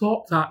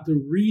thought that the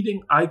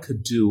reading I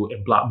could do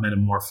in Black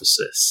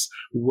Metamorphosis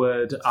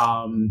would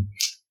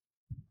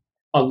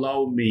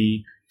allow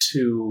me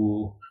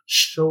to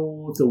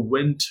show the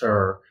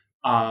Winter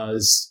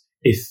as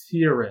a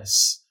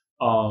theorist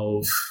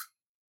of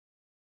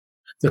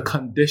the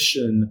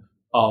condition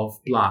of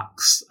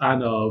blacks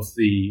and of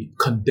the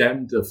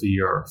condemned of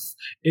the earth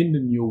in the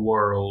New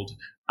World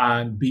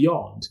and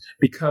beyond.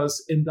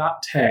 Because in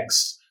that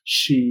text,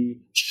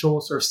 she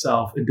shows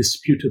herself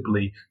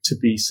indisputably to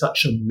be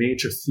such a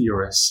major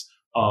theorist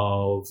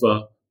of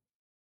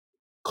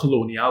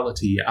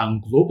coloniality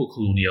and global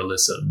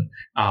colonialism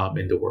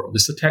in the world.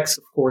 It's a text,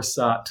 of course,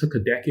 that took a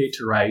decade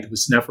to write,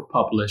 was never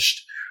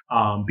published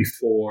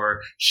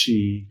before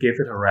she gave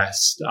it a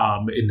rest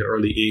in the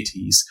early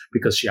 80s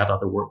because she had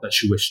other work that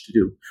she wished to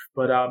do.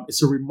 But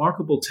it's a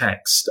remarkable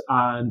text,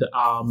 and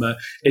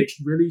it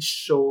really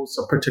shows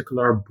a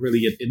particular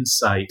brilliant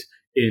insight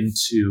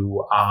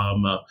into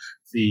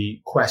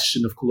the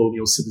question of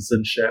colonial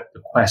citizenship,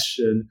 the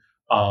question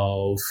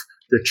of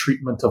the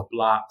treatment of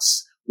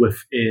blacks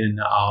within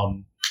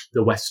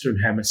the Western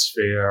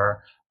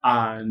Hemisphere,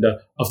 and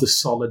of the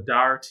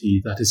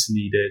solidarity that is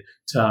needed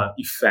to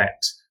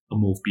effect a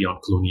move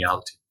beyond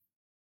coloniality.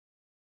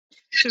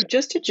 So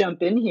just to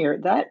jump in here,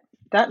 that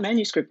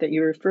manuscript that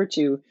you refer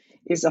to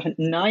is a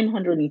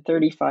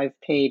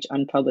 935-page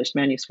unpublished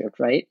manuscript,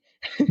 right?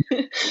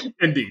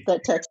 Indeed.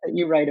 That text that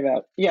you write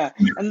about. Yeah.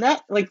 And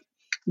that, like,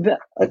 the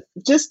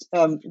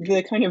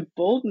the kind of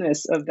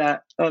boldness of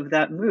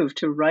that move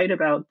to write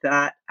about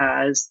that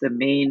as the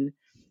main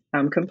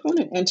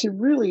component, and to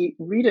really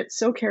read it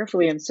so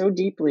carefully and so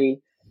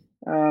deeply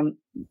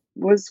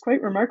was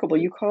quite remarkable.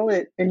 You call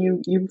it, and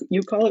you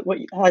call it what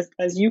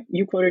as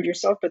you quoted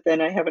yourself, but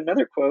then I have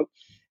another quote.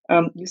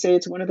 You say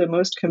it's one of the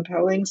most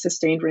compelling,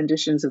 sustained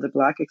renditions of the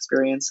Black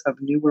experience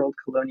of New World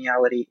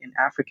coloniality in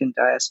African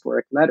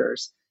diasporic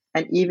letters.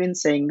 And even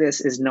saying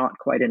this is not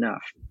quite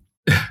enough.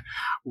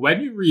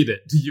 When you read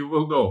it, you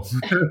will know.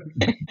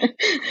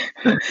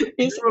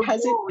 There's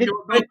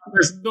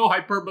no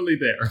hyperbole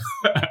there.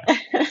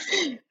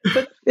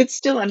 But it's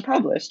still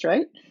unpublished,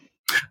 right?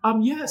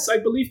 Yes, I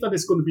believe that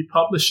it's going to be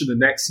published in the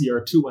next year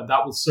or two, and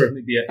that will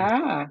certainly be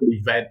an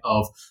event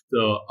of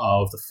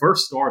the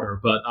first order.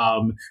 But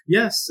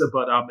yes,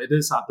 but it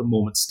is at the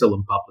moment still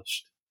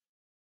unpublished.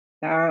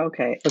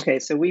 Okay.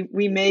 So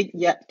we may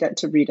yet get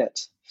to read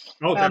it.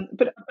 Okay.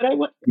 But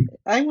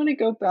I want to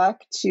go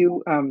back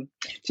to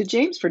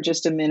James for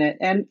just a minute.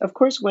 And of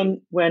course,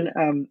 when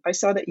I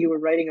saw that you were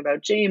writing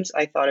about James,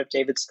 I thought of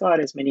David Scott,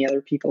 as many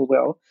other people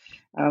will,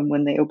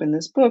 when they open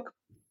this book.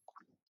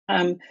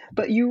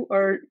 But you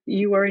are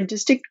in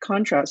distinct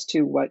contrast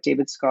to what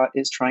David Scott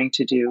is trying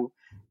to do.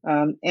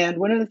 And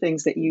one of the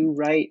things that you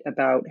write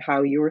about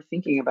how you're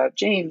thinking about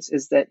James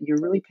is that you're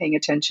really paying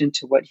attention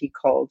to what he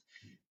called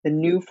the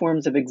new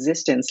forms of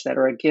existence that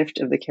are a gift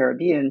of the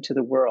Caribbean to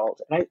the world.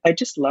 And I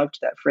just loved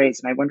that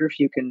phrase, and I wonder if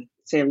you can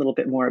say a little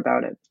bit more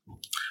about it.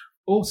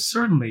 Oh,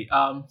 certainly.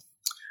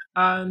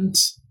 And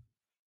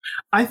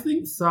I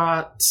think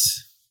that,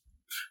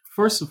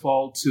 first of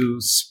all, to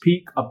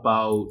speak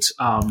about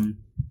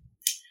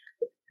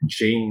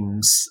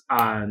James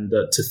and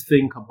to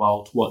think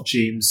about what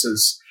James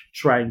is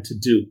trying to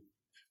do.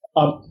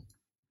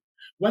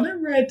 When I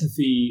read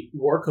the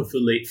work of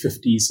the late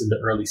 50s and the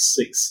early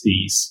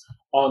 60s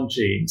on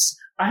James,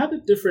 I had a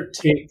different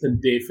take than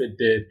David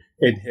did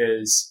in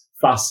his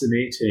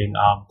fascinating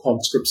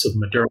Conscripts of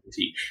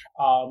Modernity,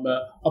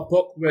 a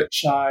book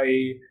which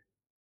I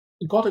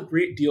got a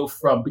great deal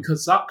from,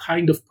 because that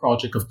kind of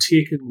project of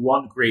taking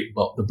one great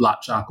book, The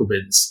Black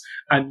Jacobins,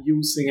 and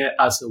using it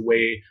as a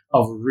way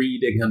of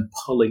reading and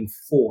pulling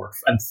forth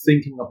and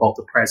thinking about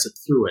the present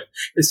through it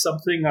is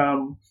something,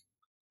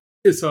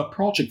 it's a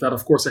project that,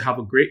 of course, I have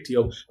a great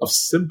deal of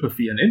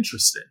sympathy and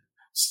interest in.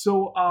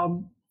 So,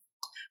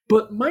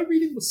 but my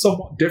reading was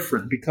somewhat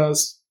different,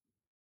 because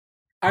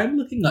I'm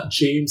looking at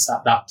James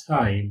at that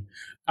time,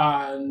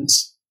 and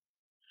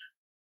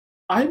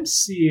I'm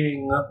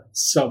seeing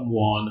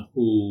someone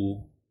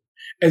who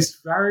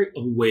is very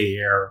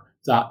aware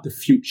that the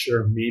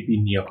future may be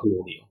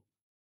neocolonial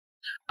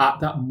at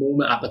that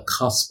moment, at the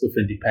cusp of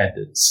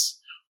independence.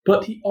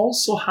 But he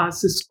also has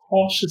this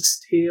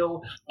cautious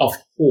tale of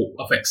hope,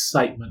 of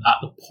excitement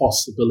at the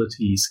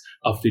possibilities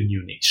of the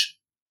new nation.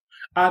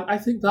 And I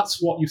think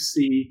that's what you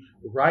see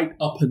right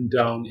up and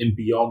down in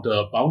Beyond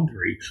the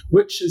Boundary,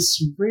 which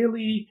is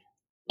really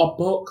a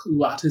book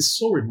that is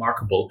so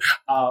remarkable.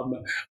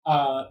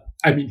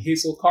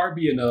 Hazel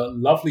Carby, in a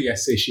lovely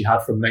essay she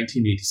had from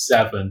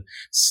 1987,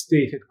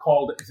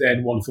 called it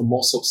then one of the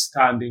most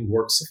outstanding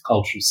works of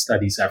cultural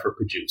studies ever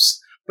produced.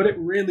 But it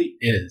really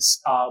is.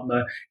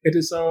 It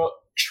is a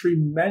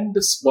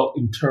tremendous book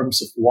in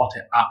terms of what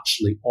it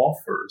actually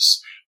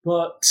offers.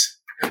 But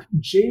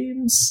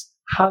James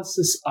has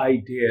this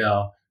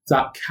idea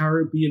that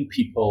Caribbean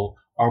people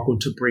are going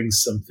to bring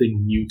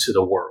something new to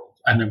the world.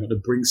 And they're going to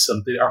bring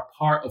something, they are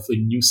part of a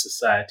new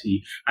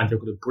society, and they're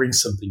going to bring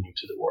something new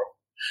to the world.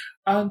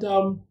 And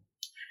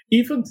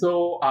even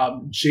though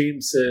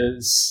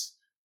James's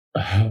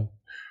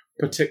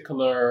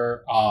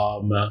particular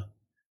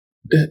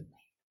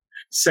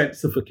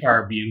sense of the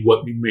Caribbean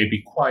would be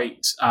maybe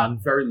quite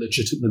and very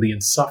legitimately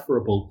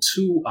insufferable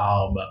to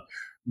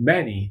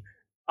many,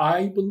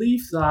 I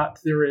believe that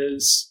there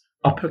is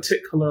a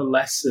particular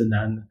lesson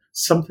and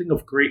something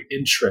of great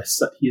interest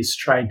that he is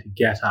trying to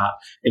get at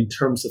in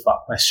terms of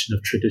that question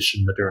of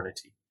tradition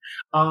modernity.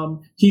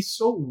 He's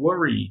so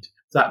worried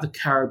that the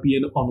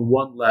Caribbean on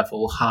one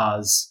level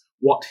has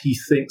what he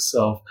thinks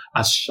of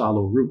as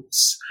shallow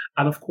roots.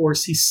 And of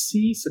course, he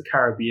sees the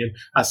Caribbean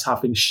as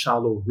having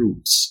shallow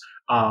roots,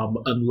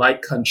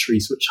 unlike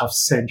countries which have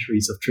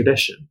centuries of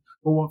tradition.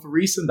 But one of the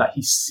reasons that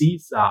he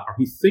sees that or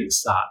he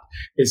thinks that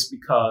is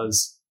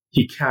because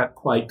he can't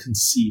quite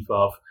conceive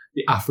of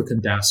the African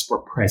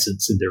diaspora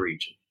presence in the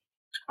region.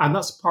 And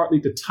that's partly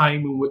the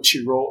time in which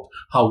he wrote,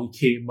 how he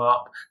came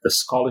up, the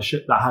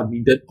scholarship that had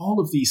been done, all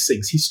of these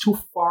things. He's too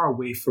far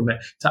away from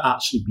it to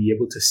actually be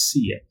able to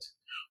see it.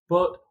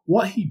 But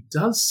what he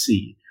does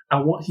see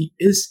and what he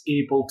is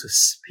able to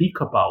speak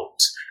about,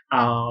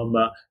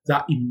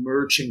 that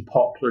emerging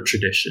popular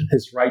tradition,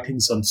 his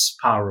writings on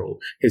Sparrow,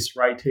 his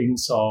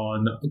writings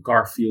on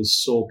Garfield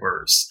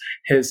Sobers,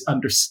 his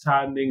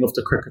understanding of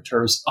the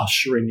cricketers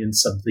ushering in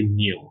something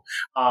new,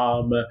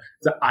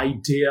 the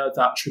idea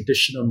that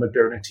tradition and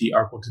modernity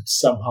are going to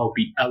somehow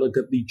be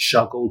elegantly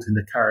juggled in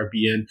the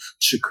Caribbean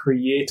to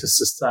create a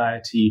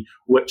society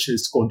which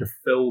is going to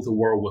fill the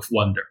world with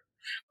wonder.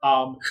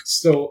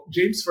 So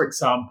James, for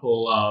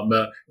example,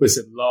 was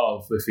in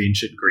love with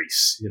ancient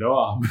Greece,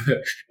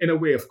 in a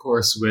way, of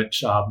course,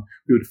 which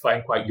we would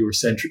find quite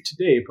Eurocentric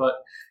today.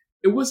 But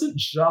it wasn't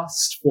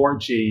just for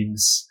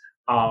James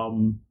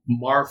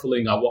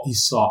marveling at what he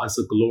saw as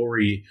the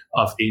glory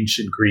of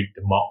ancient Greek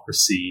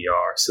democracy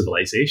or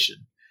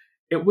civilization.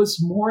 It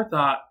was more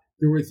that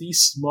there were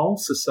these small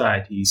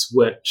societies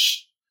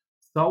which,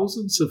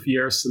 thousands of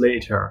years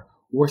later,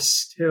 were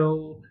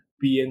still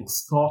being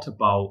thought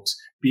about,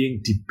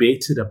 being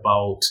debated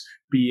about,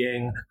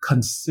 being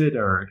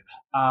considered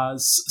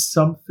as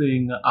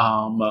something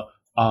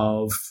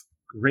of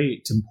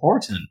great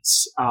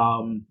importance,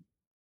 for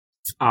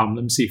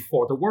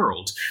the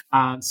world,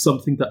 and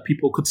something that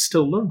people could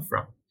still learn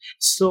from.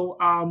 So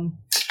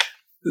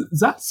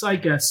that's, I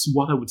guess,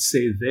 what I would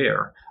say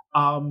there.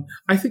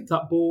 I think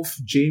that both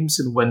James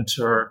and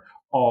Winter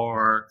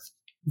are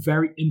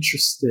very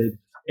interested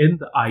in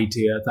the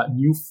idea that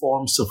new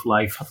forms of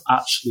life have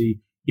actually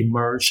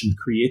emerged and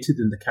created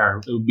in the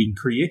Caribbean,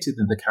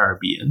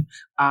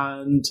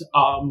 and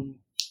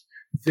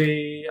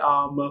they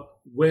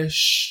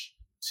wish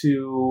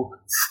to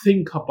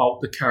think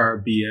about the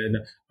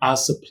Caribbean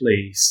as a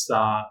place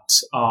that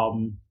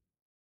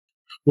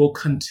will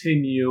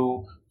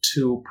continue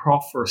to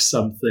proffer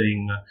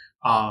something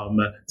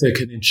that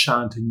can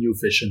enchant a new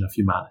vision of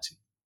humanity.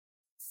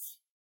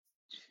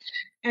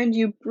 And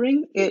you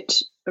bring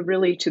it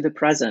really to the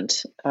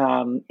present.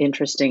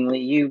 Interestingly,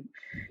 you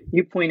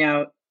point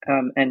out,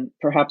 and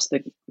perhaps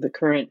the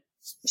current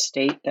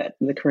state, that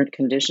the current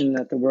condition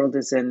that the world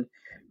is in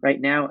right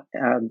now,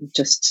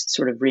 just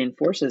sort of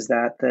reinforces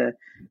that the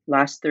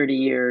last 30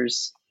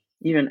 years,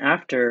 even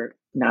after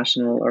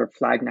national or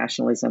flag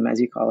nationalism, as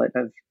you call it,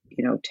 of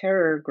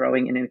terror,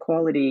 growing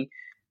inequality,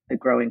 a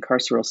growing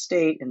carceral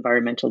state,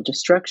 environmental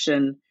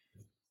destruction.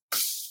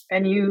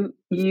 And you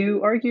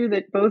argue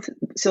that both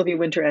Sylvia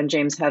Wynter and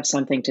James have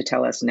something to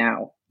tell us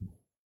now.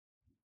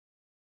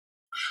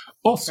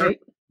 Also, right?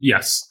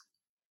 Yes.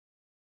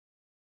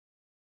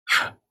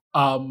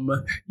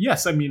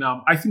 Yes, I mean,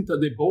 I think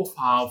that they both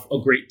have a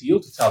great deal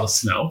to tell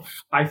us now.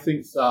 I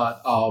think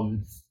that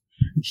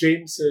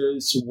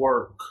James's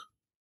work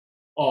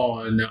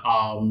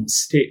on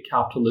state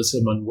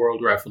capitalism and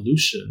world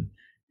revolution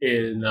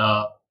in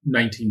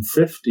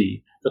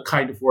 1950, the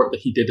kind of work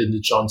that he did in the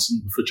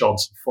Johnson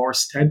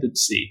Force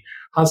tendency,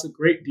 has a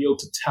great deal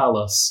to tell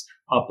us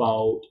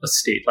about a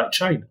state like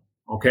China,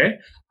 okay?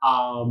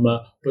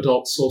 But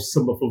also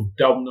some of the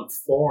dominant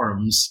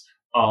forms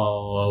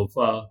of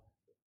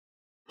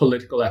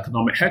political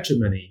economic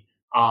hegemony,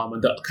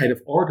 and the kind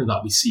of order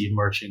that we see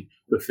emerging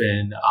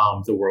within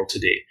the world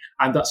today.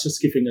 And that's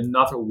just giving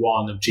another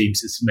one of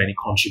James's many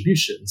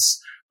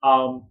contributions.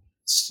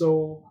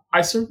 So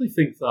I certainly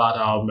think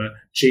that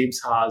James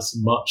has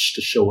much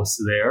to show us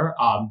there.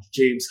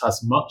 James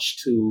has much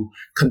to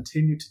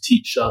continue to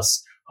teach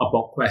us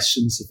about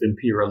questions of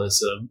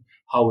imperialism,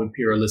 how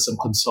imperialism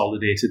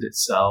consolidated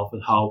itself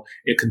and how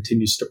it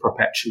continues to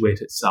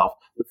perpetuate itself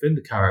within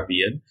the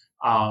Caribbean.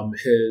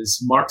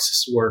 His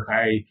Marxist work,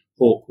 I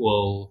hope,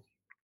 will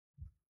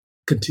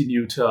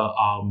continue to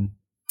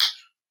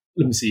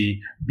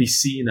be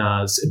seen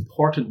as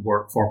important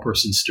work for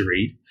persons to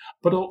read,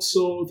 but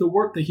also the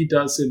work that he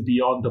does in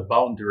Beyond the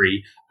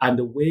Boundary and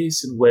the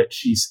ways in which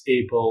he's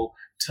able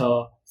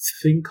to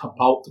think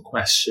about the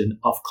question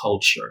of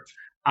culture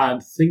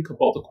and think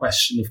about the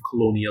question of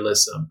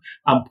colonialism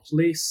and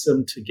place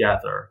them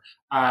together,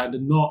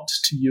 and not,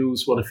 to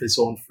use one of his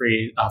own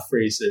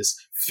phrases,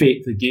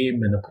 fake the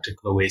game in a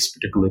particular way is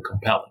particularly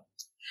compelling.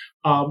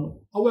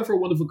 However,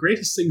 one of the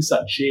greatest things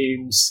that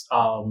James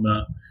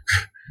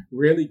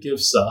really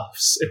gives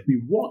us, if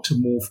we want to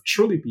move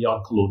truly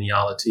beyond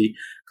coloniality,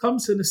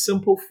 comes in a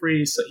simple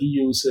phrase that he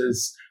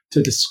uses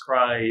to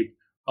describe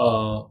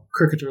a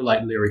cricketer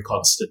like Larry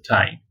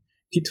Constantine.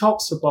 he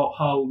talks about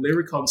how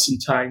Larry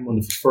Constantine, one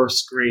of the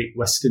first great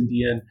West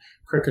Indian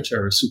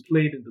cricketers who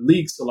played in the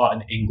leagues a lot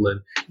in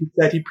England, he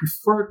said he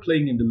preferred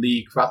playing in the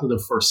league rather than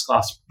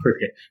first-class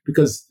cricket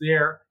because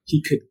there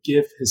he could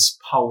give his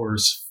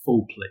powers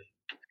full play.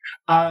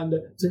 And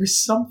there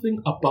is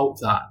something about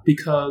that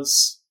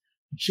because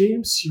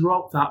James,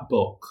 throughout that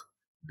book,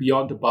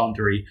 Beyond the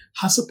Boundary,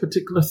 has a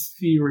particular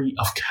theory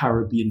of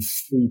Caribbean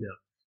freedom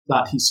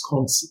that he's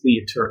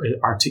constantly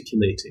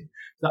articulating.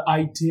 The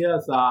idea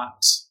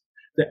that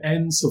the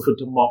ends of a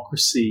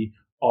democracy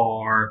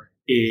are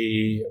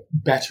a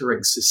better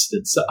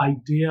existence, the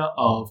idea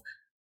of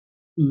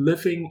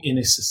living in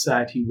a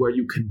society where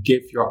you can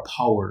give your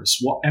powers,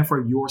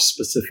 whatever your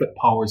specific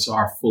powers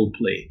are, full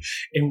play,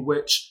 in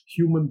which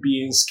human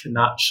beings can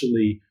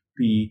actually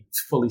be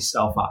fully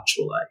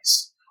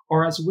self-actualized.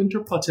 Or as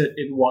Winter put it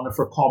in one of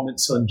her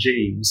comments on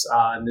James,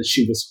 and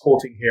she was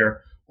quoting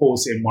here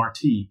Jose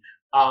Marti,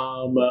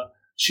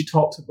 she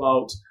talked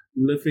about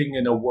living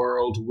in a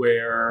world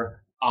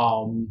where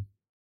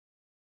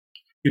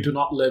you do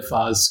not live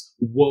as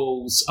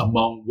wolves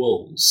among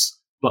wolves,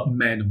 but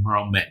men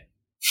among men,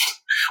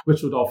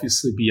 which would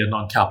obviously be a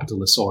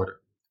non-capitalist order.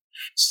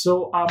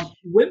 So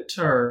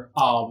Winter,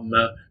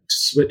 to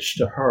switch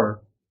to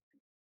her,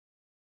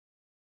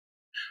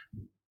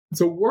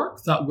 the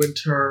work that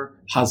Winter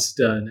has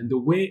done and the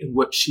way in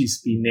which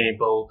she's been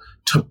able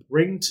to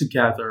bring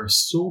together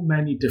so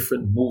many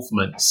different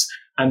movements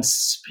and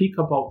speak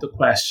about the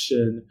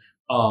question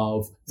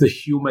of the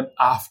human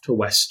after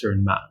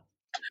Western man,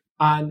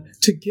 and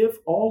to give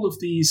all of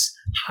these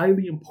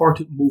highly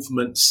important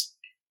movements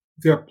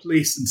their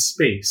place in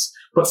space,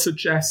 but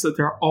suggest that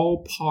they're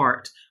all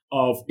part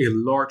of a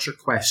larger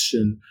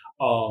question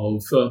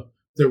of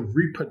the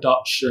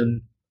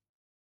reproduction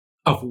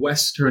of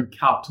Western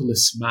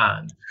capitalist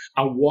man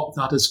and what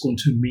that is going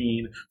to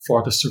mean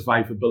for the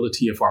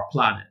survivability of our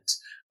planet.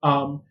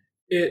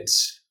 It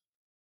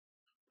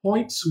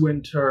points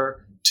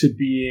Winter to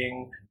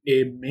being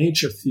a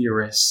major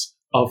theorist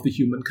of the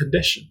human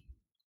condition.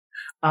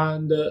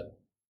 And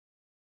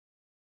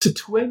to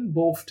twin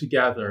both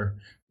together,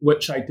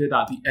 which I did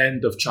at the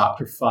end of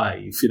chapter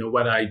 5,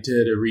 when I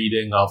did a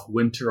reading of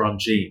Winter on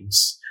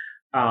James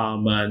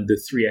and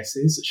the 3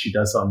 essays that she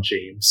does on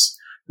James,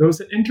 there was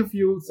an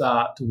interview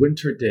that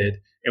Winter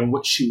did in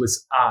which she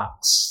was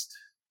asked,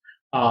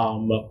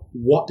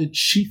 what did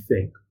she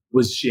think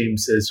was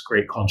James's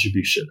great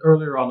contribution?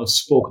 Earlier on, I've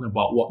spoken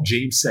about what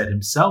James said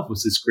himself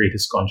was his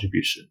greatest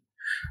contribution.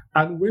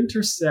 And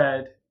Winter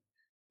said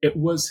it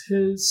was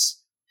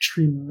his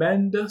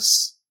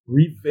tremendous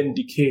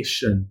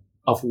revindication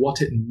of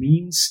what it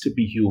means to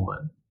be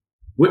human,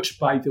 which,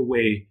 by the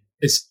way,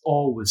 is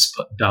always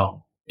put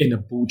down in a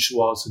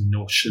bourgeois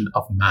notion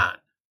of man.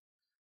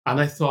 And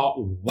I thought,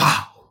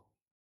 wow,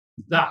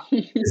 that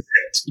is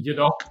it,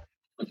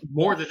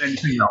 more than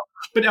anything else.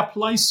 But it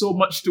applies so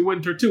much to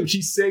Winter too.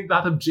 She's saying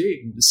that of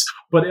James,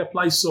 but it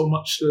applies so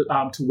much to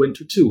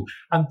Winter too.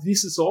 And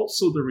this is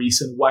also the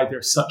reason why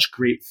they're such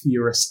great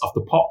theorists of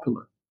the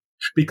popular,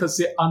 because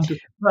they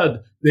understood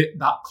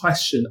that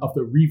question of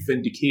the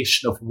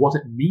revindication of what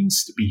it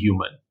means to be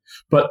human.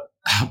 But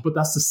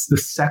that's the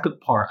second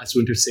part, as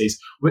Winter says,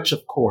 which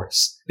of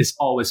course is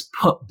always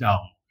put down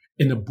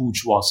in a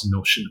bourgeois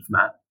notion of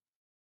man.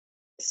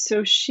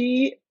 So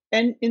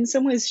and in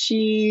some ways,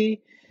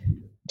 she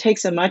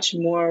takes a much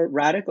more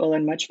radical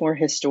and much more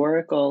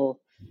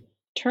historical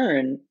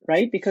turn,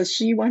 right? Because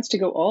she wants to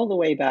go all the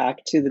way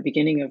back to the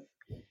beginning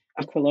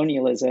of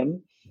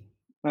colonialism,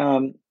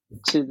 to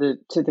the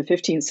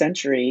 15th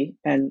century,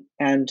 and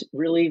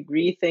really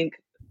rethink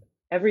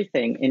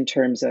everything in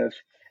terms of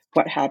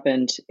what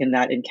happened in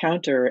that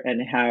encounter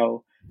and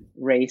how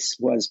race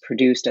was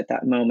produced at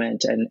that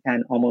moment,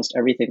 and almost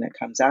everything that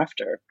comes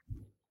after.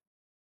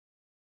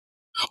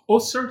 Oh,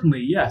 certainly,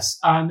 yes.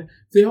 And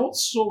they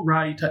also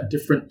write at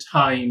different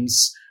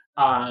times,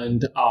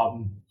 and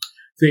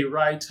they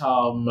write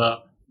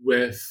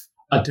with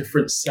a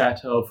different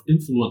set of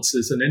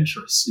influences and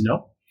interests,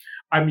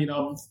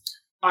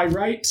 I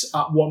write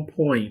at one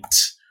point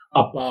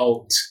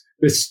about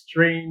this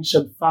strange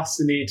and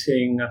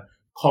fascinating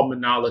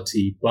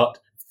commonality, but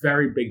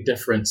very big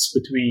difference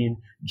between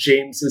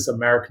James's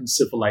American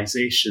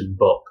Civilization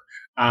book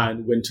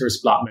and Winter's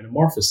Black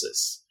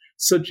Metamorphosis.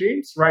 So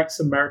James writes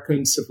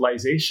American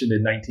Civilization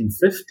in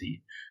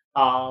 1950.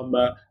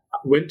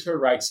 Winter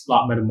writes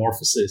Black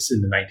Metamorphosis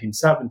in the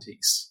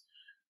 1970s.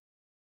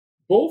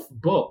 Both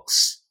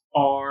books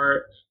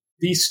are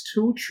these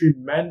two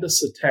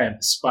tremendous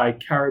attempts by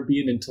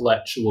Caribbean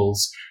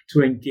intellectuals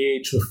to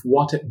engage with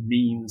what it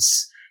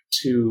means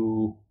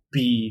to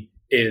be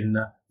in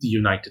the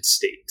United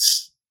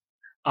States.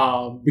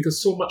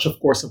 Because so much, of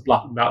course, of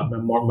Black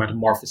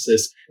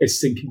Metamorphosis is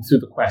thinking through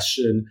the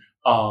question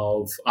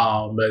of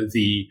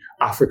the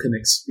African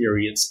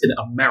experience in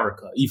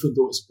America, even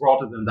though it's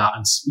broader than that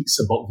and speaks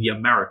about the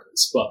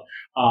Americas, but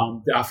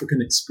the African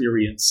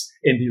experience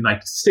in the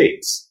United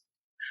States.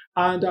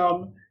 And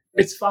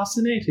It's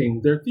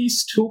fascinating. There are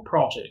these two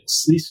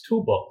projects, these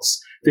two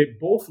books. They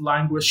both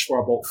languished for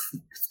about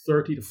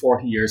 30 to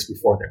 40 years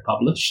before they're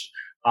published.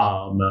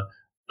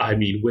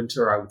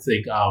 Winter, I would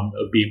think,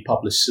 being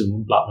published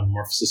soon. Black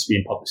Metamorphosis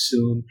being published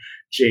soon.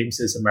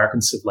 James's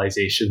American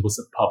Civilization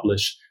wasn't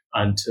published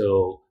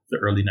until the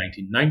early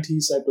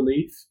 1990s, I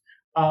believe.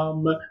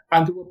 And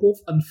they were both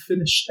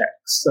unfinished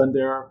texts, and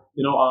they're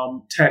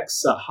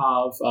texts that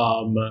have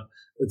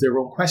their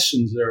own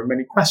questions. There are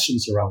many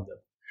questions around them.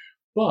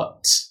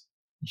 But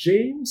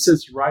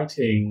James's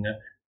writing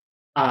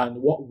and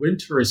what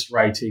Winter is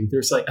writing,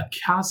 there's like a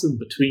chasm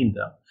between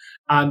them.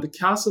 And the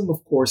chasm,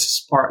 of course,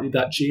 is partly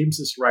that James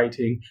is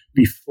writing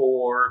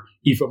before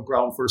Eva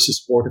Brown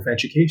versus Board of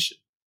Education.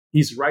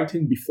 He's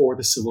writing before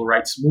the Civil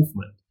Rights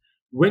Movement.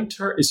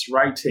 Winter is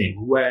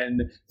writing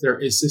when there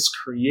is this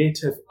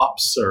creative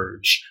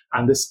upsurge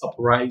and this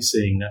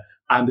uprising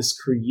and this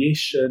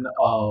creation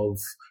of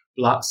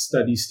Black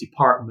Studies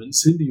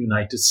departments in the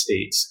United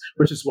States,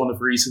 which is one of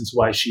the reasons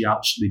why she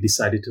actually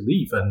decided to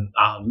leave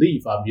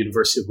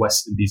University of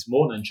West Indies,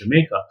 Mona in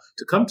Jamaica,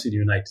 to come to the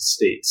United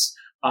States,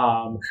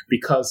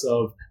 because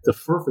of the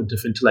fervent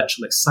of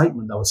intellectual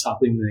excitement that was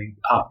happening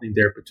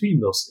there between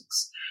those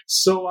things.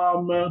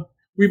 So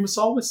we must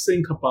always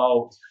think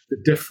about the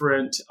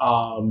difference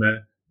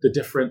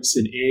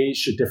in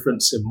age, the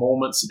difference in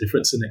moments, the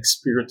difference in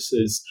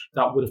experiences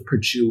that would have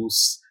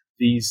produced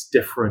these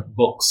different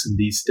books and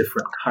these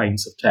different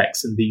kinds of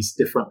texts and these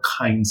different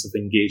kinds of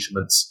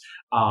engagements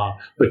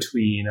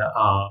between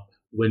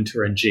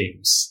Winter and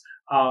James.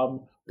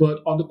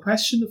 But on the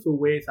question of the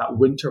way that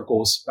Winter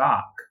goes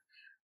back,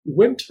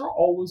 Winter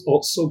always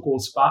also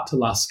goes back to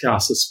Las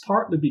Casas,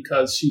 partly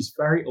because she's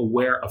very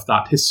aware of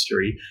that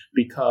history,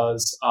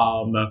 because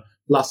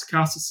Las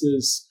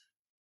Casas's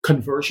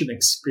conversion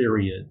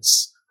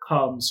experience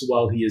comes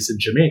while he is in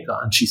Jamaica,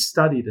 and she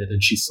studied it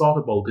and she thought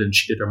about it and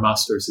she did her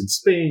master's in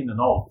Spain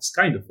and all this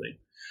kind of thing.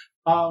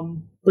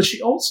 But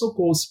she also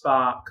goes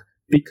back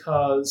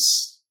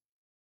because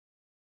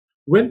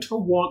Winter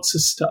wants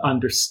us to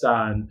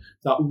understand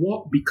that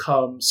what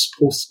becomes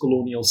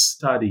post-colonial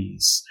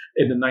studies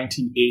in the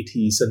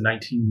 1980s and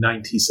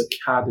 1990s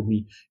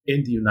academy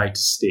in the United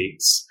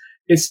States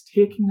is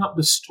taking up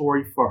the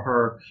story for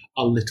her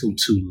a little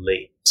too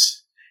late.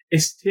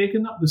 It's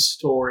taking up the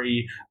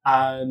story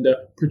and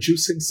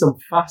producing some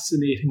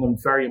fascinating and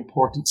very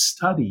important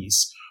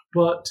studies,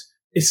 but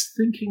it's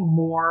thinking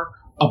more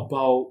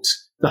about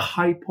the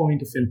high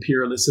point of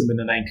imperialism in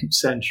the 19th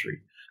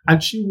century.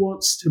 And she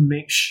wants to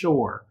make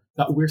sure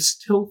that we're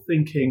still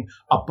thinking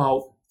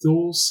about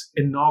those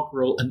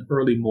inaugural and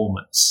early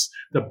moments,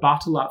 the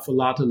battle at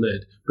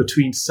Valladolid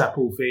between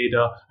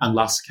Sepulveda and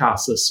Las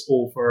Casas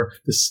over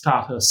the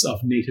status of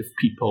native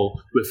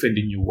people within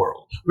the New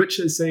World, which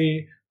is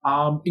a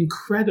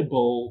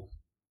incredible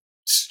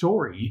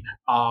story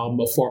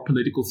for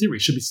political theory.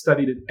 It should be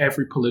studied in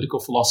every political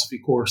philosophy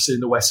course in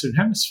the Western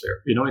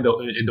Hemisphere,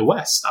 in the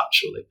West,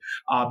 actually,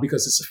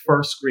 because it's the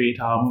first great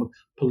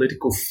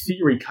political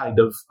theory kind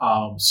of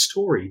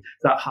story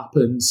that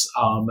happens,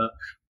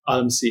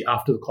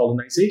 after the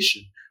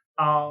colonization.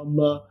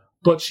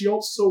 But she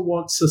also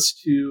wants us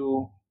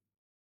to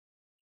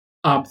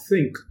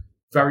think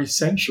very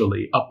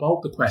centrally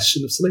about the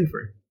question of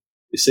slavery.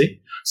 You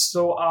see?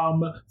 So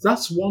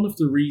that's one of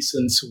the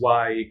reasons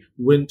why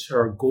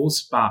Winter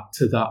goes back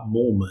to that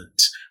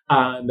moment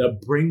and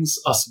brings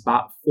us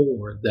back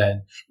forward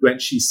then when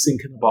she's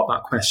thinking about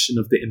that question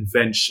of the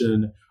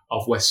invention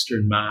of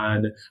Western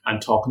man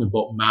and talking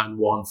about man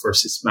one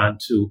versus man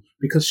two,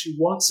 because she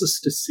wants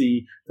us to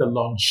see the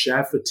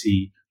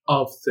longevity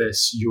of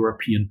this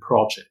European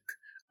project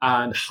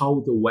and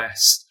how the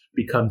West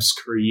becomes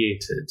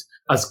created,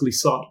 as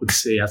Glissant would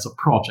say, as a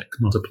project,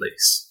 not a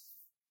place.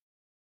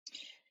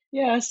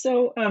 Yeah,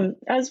 so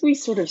as we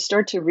sort of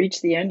start to reach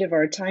the end of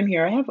our time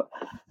here, I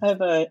have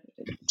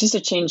just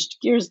to change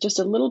gears just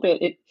a little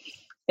bit.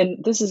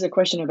 And this is a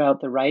question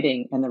about the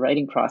writing and the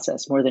writing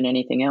process more than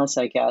anything else,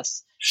 I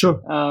guess.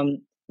 Sure.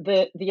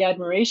 The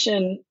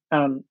admiration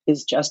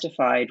is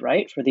justified,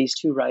 right, for these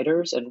two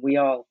writers, and we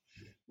all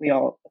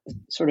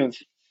sort of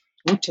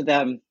look to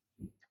them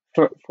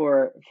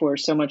for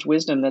so much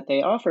wisdom that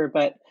they offer,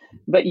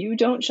 but you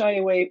don't shy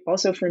away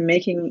also from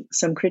making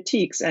some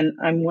critiques, and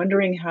I'm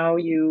wondering how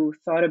you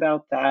thought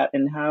about that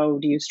and how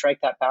do you strike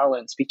that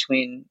balance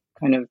between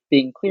kind of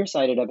being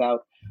clear-sighted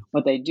about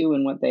what they do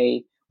and what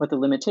the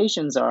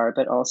limitations are,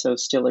 but also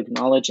still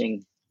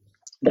acknowledging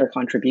their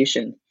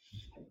contribution.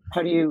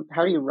 How do you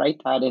write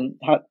that, and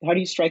how do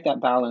you strike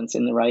that balance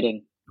in the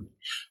writing?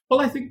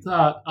 Well, I think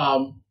that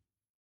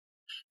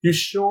you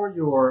show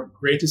your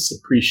greatest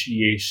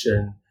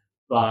appreciation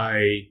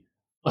by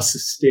a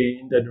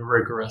sustained and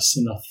rigorous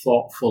and a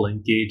thoughtful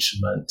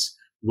engagement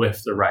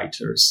with the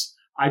writers.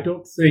 I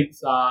don't think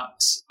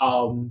that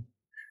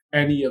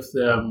any of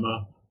them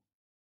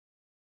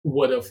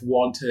would have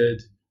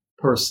wanted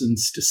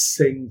persons to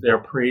sing their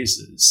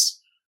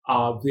praises.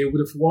 They would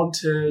have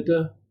wanted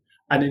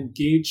an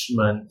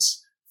engagement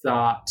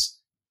that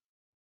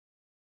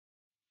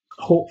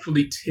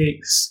hopefully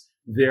takes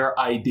their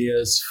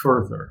ideas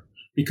further,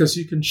 because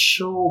you can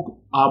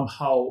show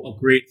how a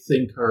great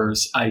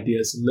thinker's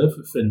ideas live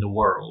within the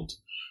world,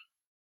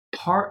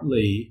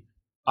 partly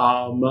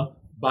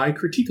by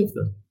critique of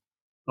them,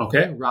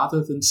 okay,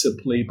 rather than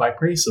simply by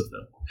praise of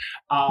them.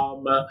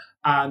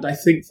 And I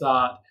think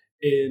that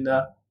in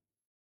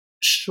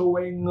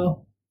showing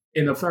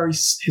in a very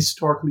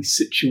historically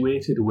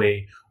situated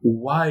way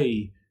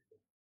why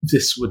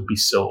this would be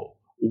so,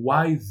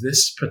 why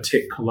this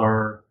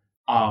particular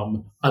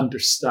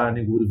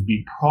understanding would have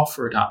been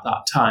proffered at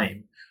that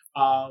time,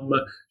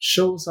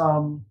 shows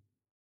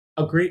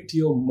a great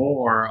deal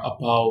more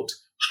about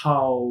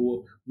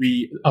how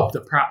of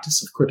the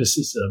practice of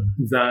criticism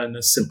than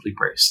simply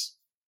praise.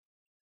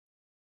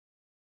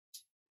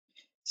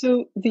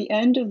 So the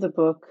end of the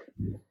book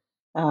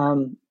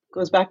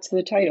goes back to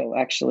the title,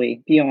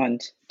 actually,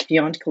 Beyond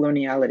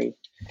Coloniality.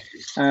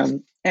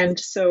 And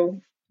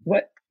so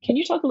can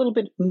you talk a little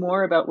bit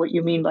more about what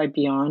you mean by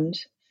beyond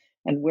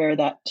and where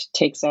that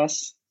takes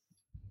us?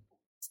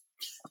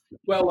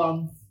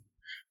 Well,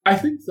 I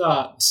think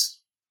that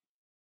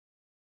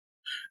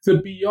the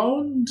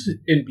beyond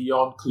in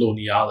Beyond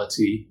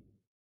Coloniality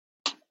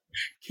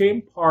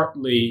came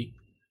partly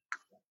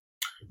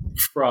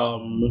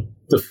from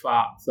the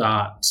fact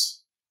that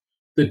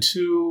the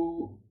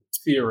two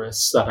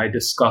theorists that I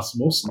discuss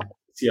most,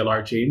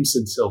 C.L.R. James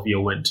and Sylvia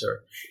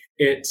Wynter,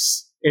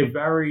 it's a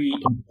very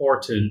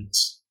important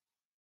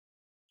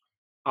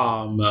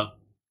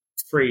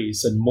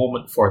phrase and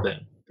moment for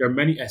them. There are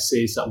many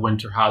essays that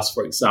Wynter has,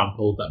 for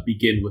example, that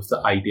begin with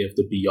the idea of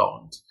the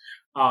beyond.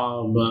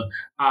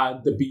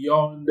 And the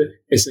beyond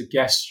is a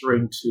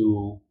gesturing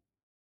to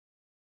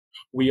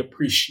we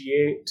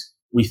appreciate,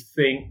 we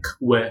think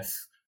with,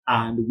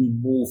 and we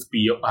move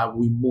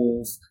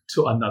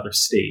to another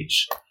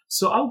stage.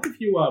 So I'll give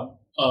you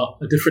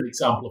a different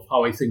example of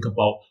how I think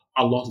about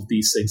a lot of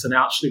these things, and it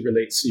actually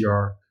relates to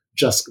your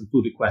just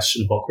concluded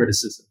question about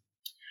criticism.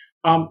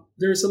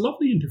 There's a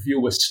lovely interview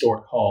with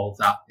Stuart Hall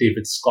that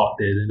David Scott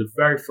did in the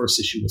very first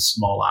issue of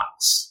Small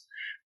Axe.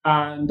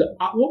 And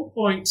at one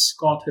point,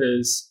 Scott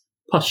is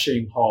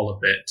pushing Hall a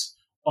bit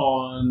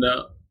on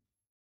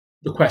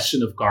the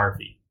question of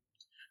Garvey.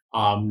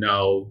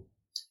 Now,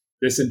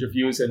 this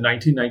interview is in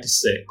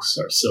 1996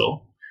 or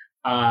so.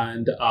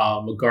 And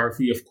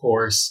Garvey, of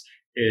course,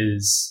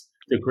 is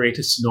the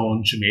greatest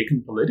known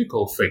Jamaican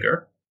political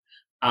figure.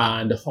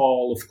 And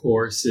Hall, of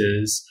course,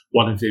 is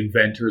one of the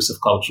inventors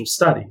of cultural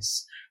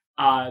studies.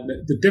 And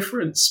the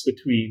difference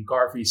between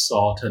Garvey's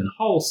thought and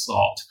Hall's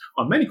thought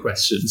on many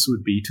questions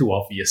would be too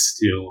obvious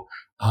to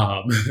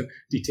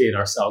detain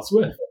ourselves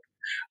with.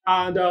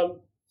 And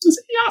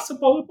he asks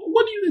about,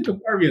 what do you think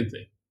of Garvey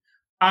thing?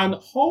 And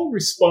Hall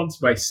responds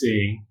by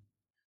saying,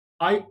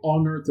 I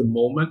honor the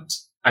moment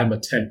I'm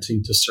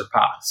attempting to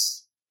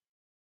surpass.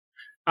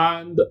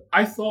 And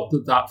I thought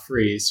that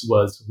phrase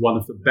was one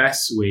of the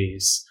best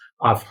ways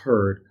I've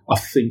heard of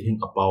thinking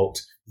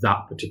about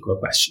that particular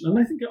question. And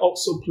I think it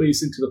also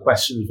plays into the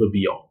question of the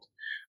beyond.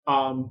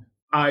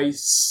 I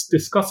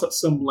discuss at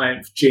some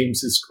length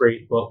James's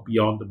great book,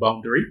 Beyond the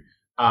Boundary.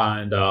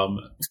 And of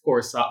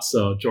course, that's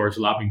a George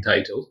Lamming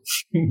title.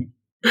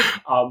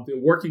 The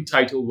working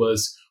title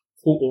was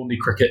Who Only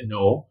Cricket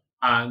Know?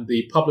 And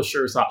the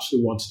publishers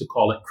actually wanted to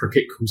call it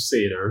Cricket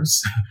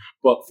Crusaders.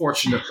 But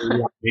fortunately,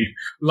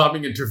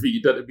 Lamming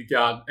intervened and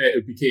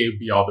it became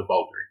Beyond the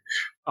Boundary.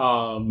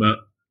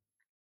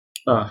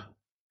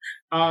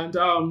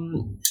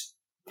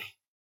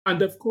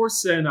 And of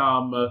course, then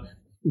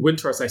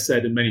Wynter, as I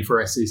said, in many of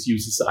her essays,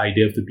 uses the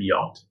idea of the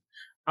beyond.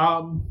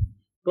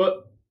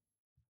 But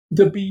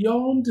the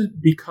beyond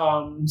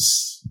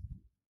becomes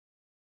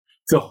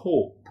the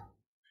hope,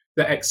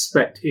 the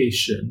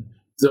expectation,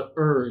 the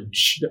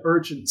urge, the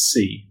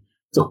urgency,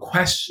 the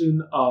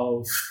question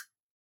of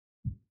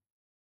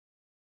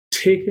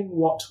taking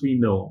what we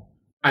know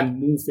and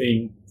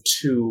moving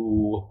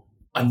to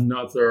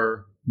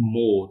another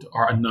mode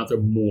or another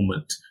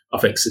moment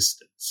of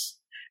existence.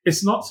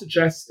 It's not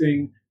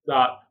suggesting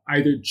that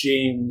either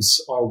James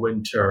or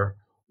Wynter,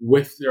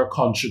 with their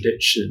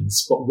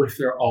contradictions, but with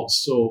their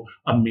also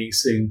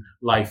amazing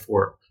life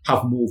work,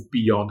 have moved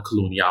beyond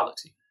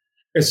coloniality.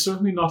 It's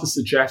certainly not a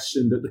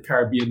suggestion that the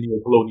Caribbean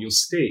neo-colonial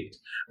state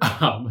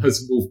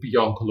has moved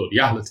beyond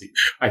coloniality.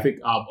 I think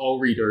all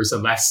readers,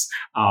 unless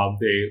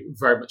they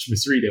very much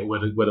misread it,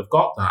 would have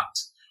got that.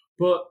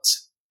 But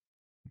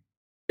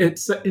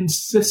it's an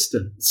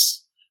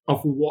insistence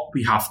of what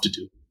we have to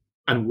do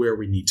and where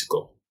we need to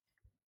go.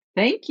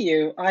 Thank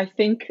you. I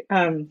think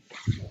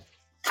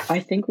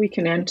we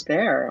can end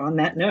there on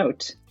that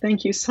note.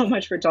 Thank you so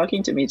much for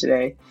talking to me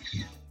today.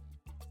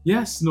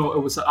 Yes, no, it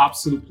was an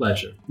absolute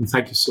pleasure. And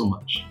thank you so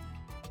much.